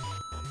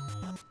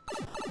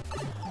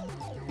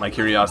 My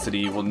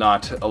curiosity will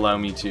not allow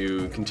me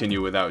to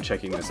continue without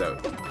checking this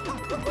out.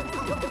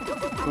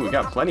 Ooh, we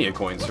got plenty of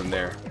coins from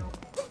there.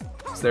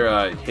 Is there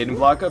a hidden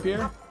block up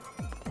here?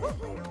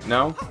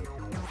 No?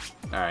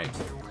 Alright.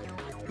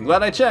 I'm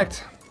glad I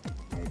checked.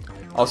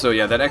 Also,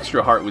 yeah, that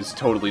extra heart was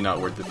totally not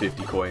worth the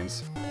 50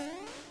 coins.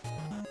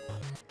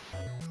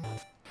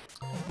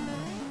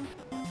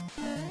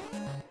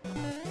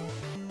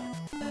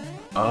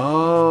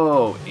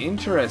 Oh,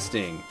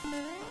 interesting.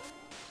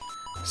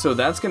 So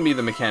that's going to be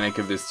the mechanic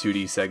of this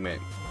 2D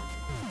segment.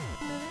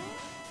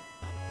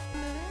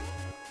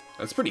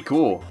 That's pretty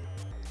cool.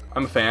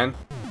 I'm a fan.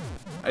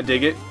 I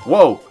dig it.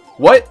 Whoa!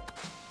 What?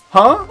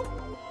 Huh?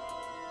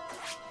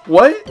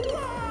 What?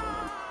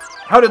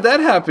 How did that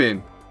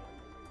happen?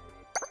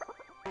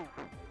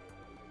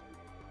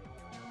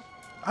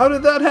 How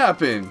did that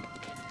happen?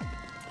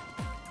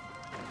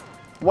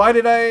 Why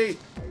did I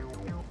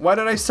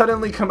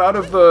suddenly come out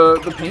of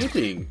the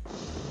painting?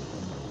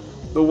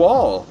 The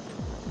wall.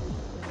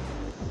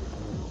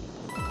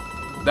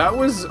 That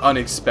was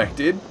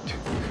unexpected.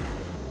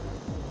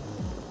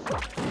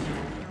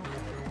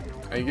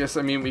 I guess,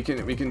 I mean, we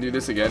can do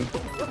this again.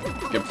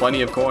 Get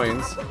plenty of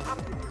coins.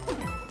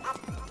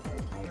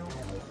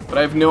 But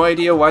I have no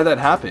idea why that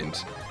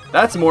happened.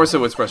 That's more so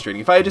what's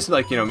frustrating. If I had just,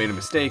 like, you know, made a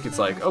mistake, it's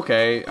like,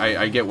 okay,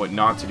 I get what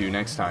not to do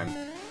next time.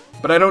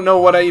 But I don't know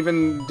what I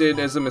even did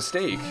as a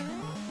mistake.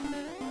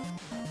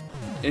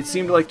 It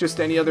seemed like just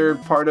any other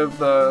part of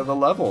the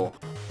level.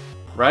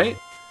 Right?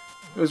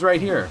 It was right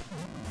here.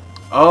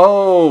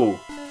 Oh!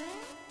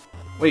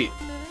 Wait.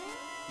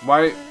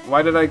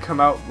 Why did I come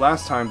out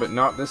last time but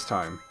not this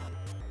time?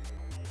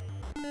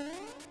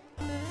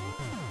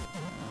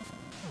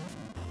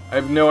 I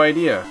have no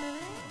idea.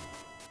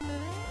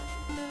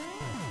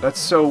 That's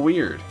so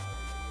weird.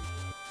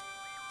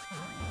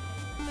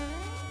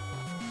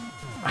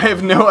 I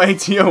have no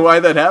idea why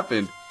that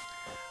happened.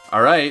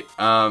 Alright,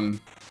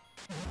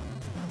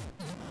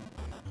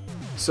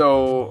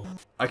 so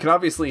I can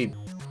obviously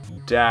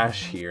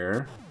dash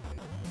here.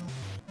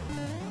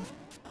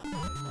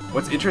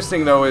 What's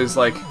interesting though is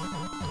like...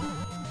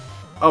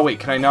 Oh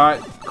wait, can I not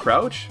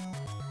crouch?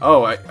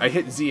 Oh, I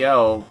hit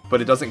ZL, but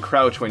it doesn't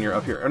crouch when you're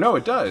up here. Or no,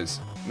 it does.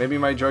 Maybe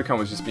my Joy-Con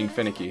was just being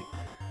finicky.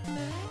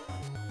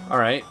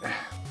 Alright.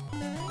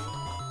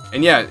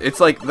 And yeah, it's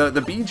like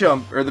the B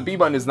jump, or the B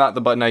button is not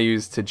the button I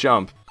use to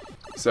jump.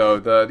 So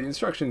the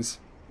instructions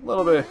a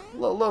little bit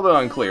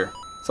unclear.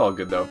 It's all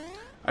good though.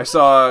 I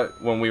saw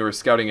when we were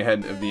scouting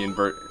ahead of the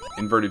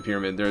inverted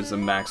pyramid, there's a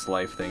max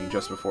life thing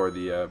just before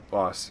the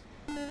boss.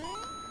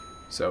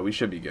 So we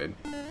should be good.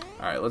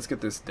 Alright, let's get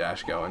this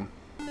dash going.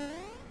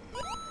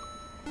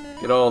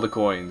 Get all the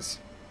coins.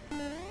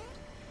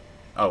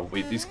 Oh,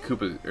 wait, these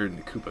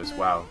Koopas,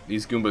 wow.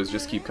 These Goombas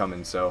just keep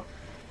coming, so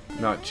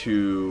not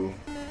too...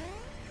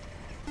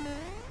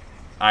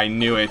 I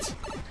knew it.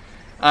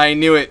 I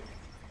knew it.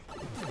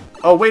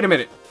 Oh, wait a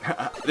minute.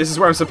 This is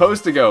where I'm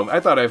supposed to go. I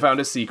thought I found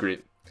a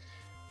secret.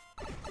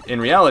 In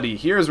reality,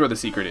 here's where the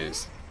secret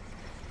is.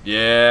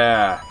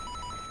 Yeah.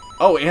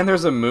 Oh, and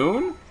there's a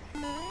moon?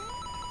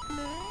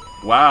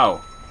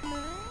 Wow.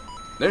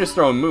 They're just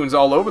throwing moons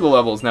all over the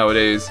levels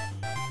nowadays.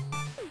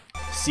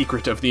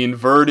 Secret of the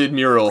inverted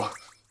mural.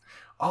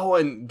 Oh,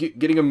 and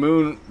getting a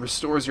moon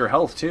restores your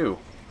health too.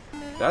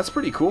 That's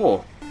pretty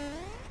cool.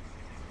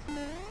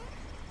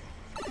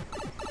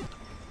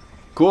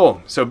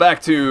 Cool. So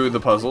back to the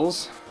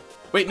puzzles.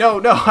 Wait, no,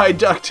 I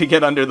ducked to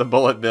get under the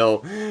bullet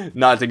bill,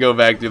 not to go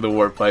back through the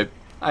warp pipe.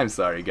 I'm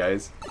sorry,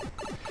 guys.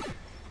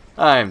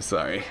 I'm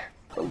sorry.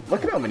 Oh,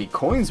 look at how many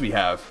coins we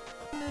have.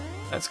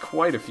 That's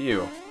quite a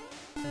few.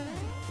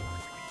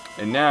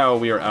 And now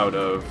we are out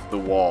of the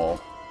wall.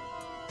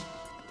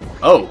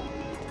 Oh!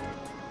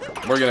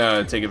 We're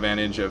gonna take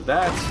advantage of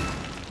that.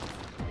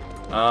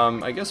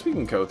 I guess we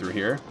can go through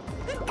here.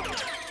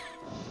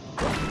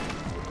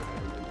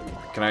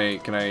 Can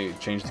I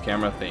change the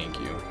camera? Thank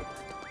you.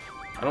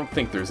 I don't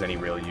think there's any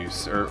real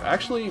use. Or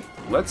actually,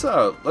 let's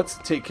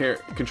take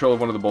control of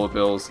one of the bullet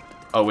bills.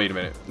 Oh, wait a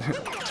minute.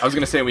 I was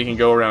gonna say we can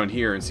go around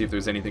here and see if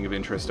there's anything of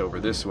interest over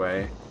this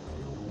way.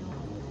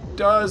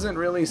 Doesn't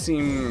really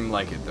seem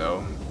like it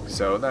though.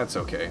 So that's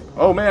okay.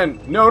 Oh man!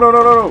 No!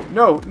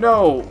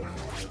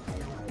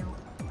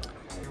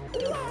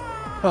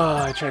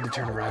 Oh, I tried to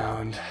turn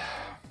around.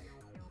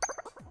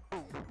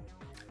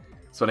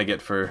 That's what I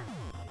get for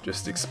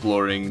just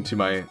exploring to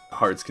my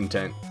heart's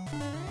content.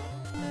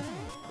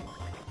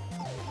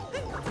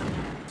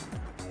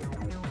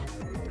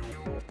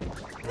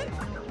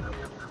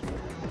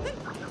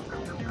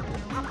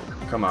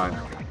 Come on.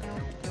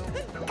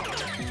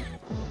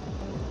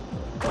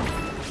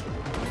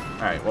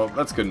 Alright, well,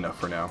 that's good enough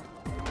for now.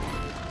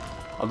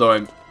 Although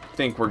I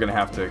think we're gonna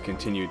have to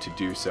continue to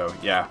do so.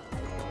 Yeah.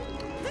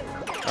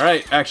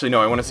 Alright, actually,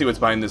 no, I want to see what's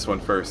behind this one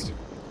first.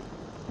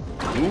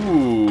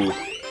 Ooh.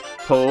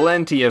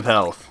 Plenty of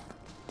health.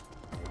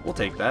 We'll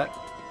take that.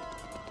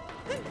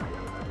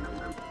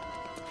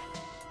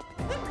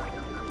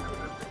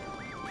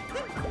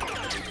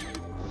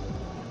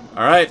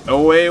 Alright,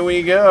 away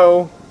we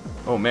go.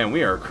 Oh man,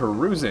 we are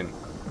cruising.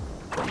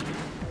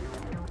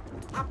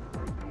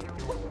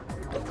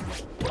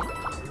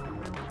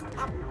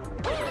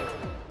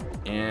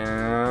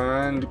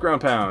 And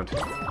ground pound.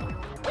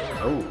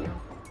 Oh.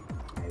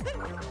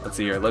 Let's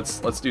see here.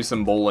 Let's do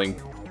some bowling.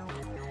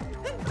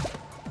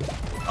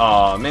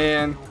 Aw,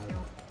 man.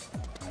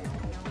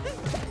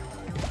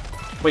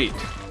 Wait.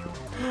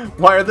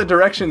 Why are the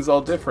directions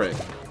all different?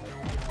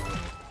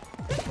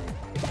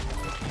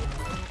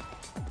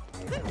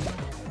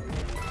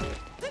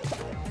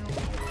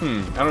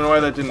 I don't know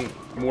why that didn't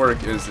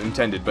work as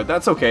intended, but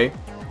that's okay.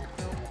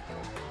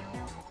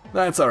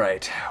 That's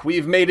alright.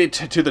 We've made it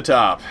to the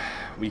top.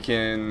 We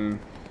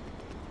can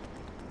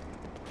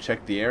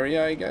check the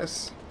area, I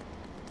guess.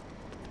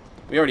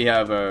 We already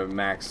have a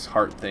max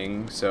heart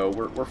thing, so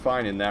we're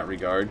fine in that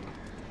regard.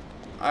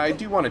 I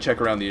do want to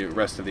check around the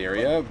rest of the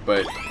area,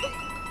 but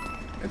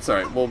it's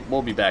alright.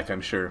 We'll be back,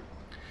 I'm sure.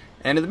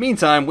 And in the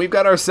meantime, we've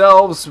got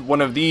ourselves one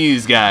of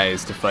these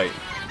guys to fight.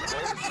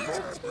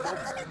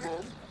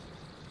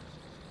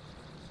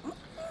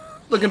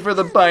 Looking for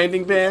the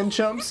binding band,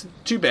 chumps?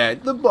 Too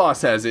bad, the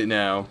boss has it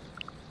now.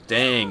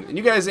 Dang, and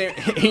you guys ain't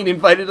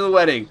invited to the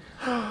wedding.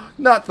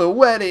 Not the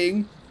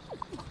wedding!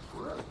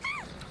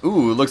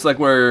 Ooh, looks like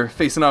we're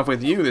facing off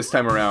with you this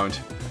time around.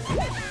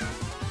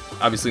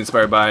 Obviously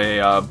inspired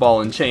by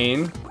Ball and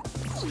Chain.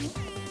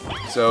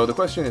 So the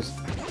question is...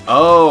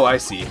 Oh, I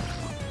see.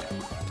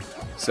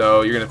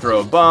 So you're gonna throw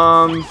a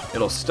bomb,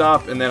 it'll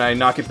stop, and then I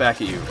knock it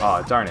back at you.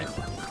 Aw, darn it.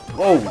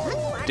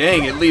 Oh,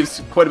 dang, it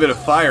leaves quite a bit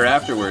of fire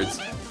afterwards.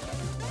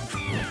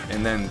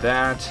 And then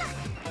that.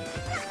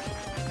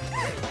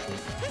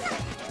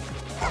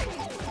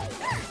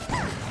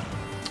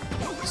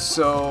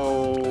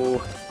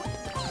 So,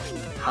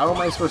 how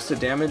am I supposed to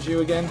damage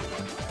you again?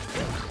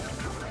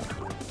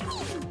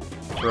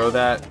 Throw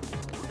that.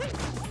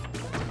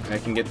 And I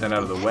can get that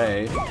out of the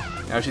way.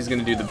 Now she's going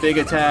to do the big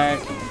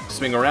attack,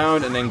 swing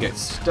around, and then get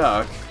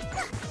stuck.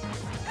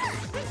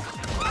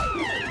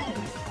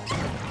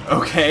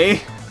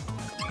 Okay.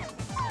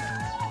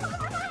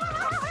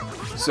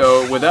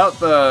 So without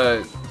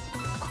the,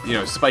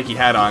 spiky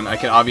hat on, I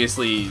can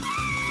obviously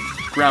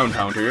ground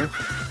pound her.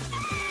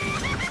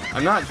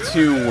 I'm not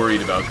too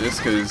worried about this,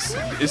 because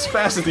as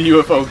fast as the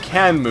UFO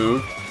can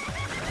move,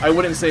 I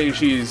wouldn't say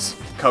she's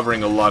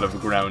covering a lot of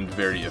ground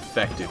very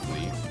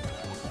effectively.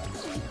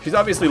 She's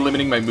obviously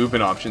limiting my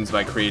movement options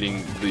by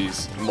creating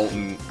these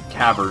molten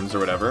caverns or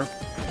whatever,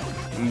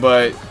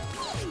 but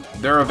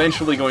they're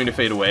eventually going to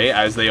fade away,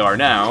 as they are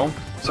now,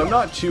 so I'm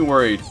not too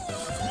worried.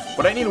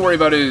 What I need to worry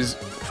about is...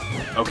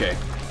 Okay.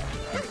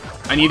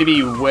 I need to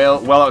be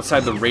well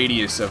outside the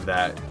radius of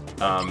that,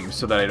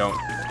 so that I don't...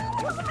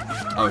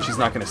 Oh, she's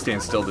not going to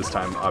stand still this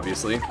time,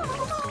 obviously.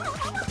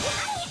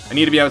 I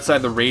need to be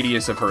outside the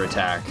radius of her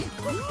attack,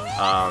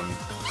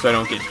 so I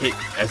don't get hit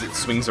as it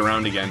swings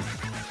around again,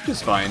 which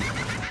is fine.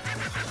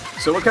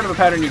 So what kind of a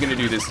pattern are you going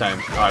to do this time?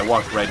 Oh, I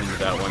walked right into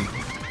that one.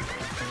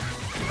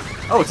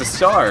 Oh, it's a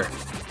star!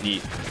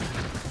 Neat.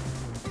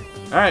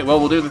 Alright, well,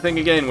 we'll do the thing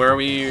again where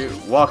we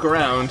walk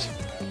around.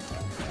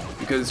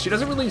 Because she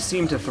doesn't really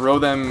seem to throw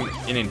them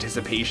in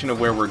anticipation of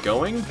where we're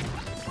going.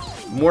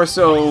 More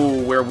so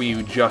where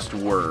we just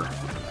were.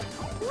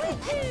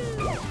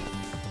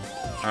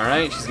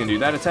 Alright, she's going to do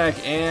that attack,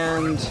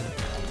 and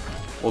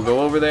we'll go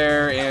over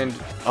there, and...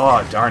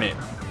 Oh, darn it.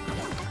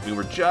 We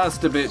were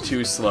just a bit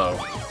too slow.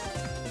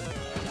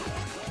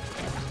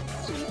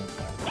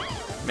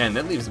 Man,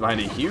 that leaves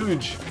behind a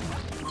huge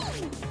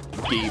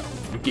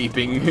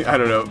gaping, I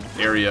don't know,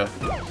 area.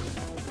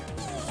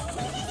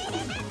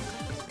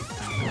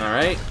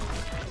 Alright.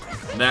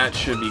 That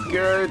should be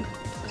good.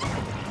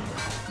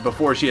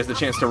 Before she has the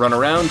chance to run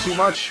around too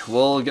much,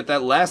 we'll get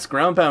that last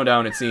ground pound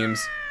down, it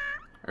seems.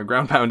 Or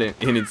ground pound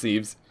in, it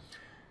seems.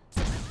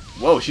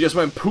 Whoa, she just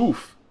went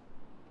poof.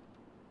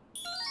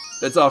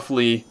 That's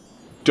awfully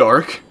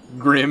dark,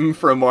 grim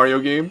for a Mario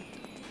game.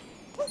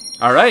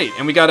 Alright,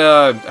 and we got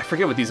I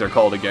forget what these are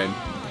called again.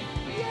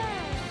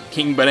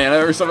 King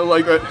Banana or something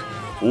like that.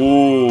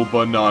 Ooh,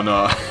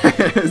 banana.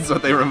 That's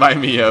what they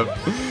remind me of.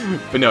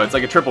 But no, it's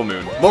like a triple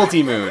moon.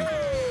 Multi-moon.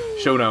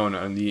 Showdown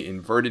on the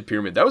inverted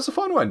pyramid. That was a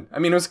fun one. I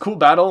mean, it was a cool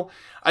battle.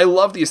 I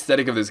love the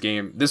aesthetic of this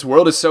game. This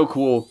world is so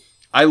cool.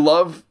 I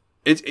love...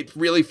 It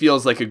really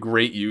feels like a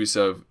great use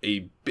of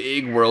a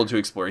big world to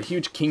explore. A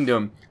huge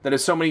kingdom that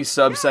has so many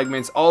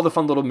sub-segments. All the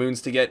fun little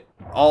moons to get.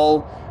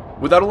 All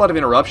without a lot of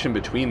interruption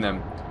between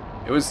them.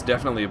 It was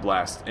definitely a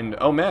blast. And,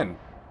 oh man.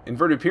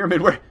 Inverted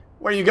pyramid. Where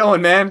are you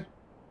going, man?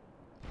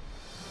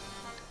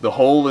 The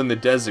hole in the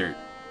desert.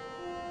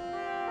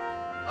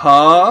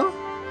 Huh?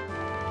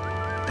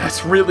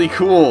 That's really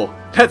cool.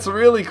 That's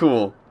really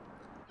cool.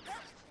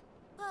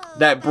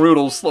 That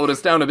brutal slowed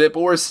us down a bit,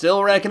 but we're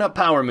still racking up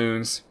power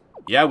moons.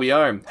 Yeah, we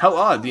are. How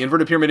odd. The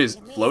inverted pyramid is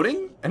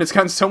floating, and it's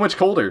gotten so much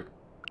colder.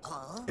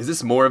 Is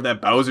this more of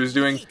that Bowser's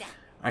doing?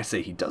 I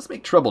say, he does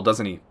make trouble,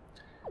 doesn't he?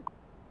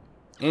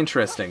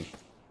 Interesting.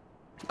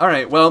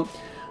 Alright, well...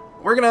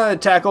 We're gonna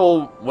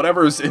tackle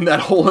whatever's in that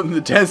hole in the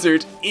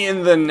desert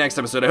in the next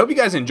episode. I hope you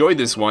guys enjoyed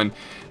this one.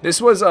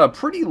 This was a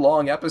pretty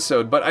long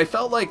episode, but I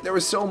felt like there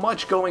was so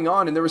much going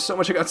on and there was so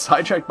much I got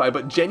sidetracked by,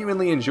 but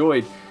genuinely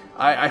enjoyed.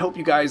 I hope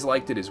you guys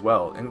liked it as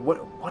well. And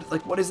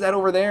what is that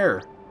over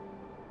there?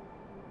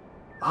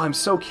 Oh, I'm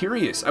so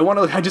curious.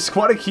 I just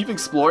want to keep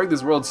exploring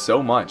this world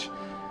so much.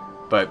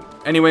 But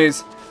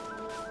anyways,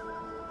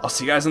 I'll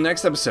see you guys in the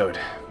next episode.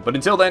 But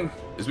until then,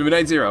 this has been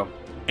Midnight Zero,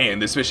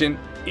 and this mission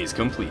is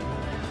complete.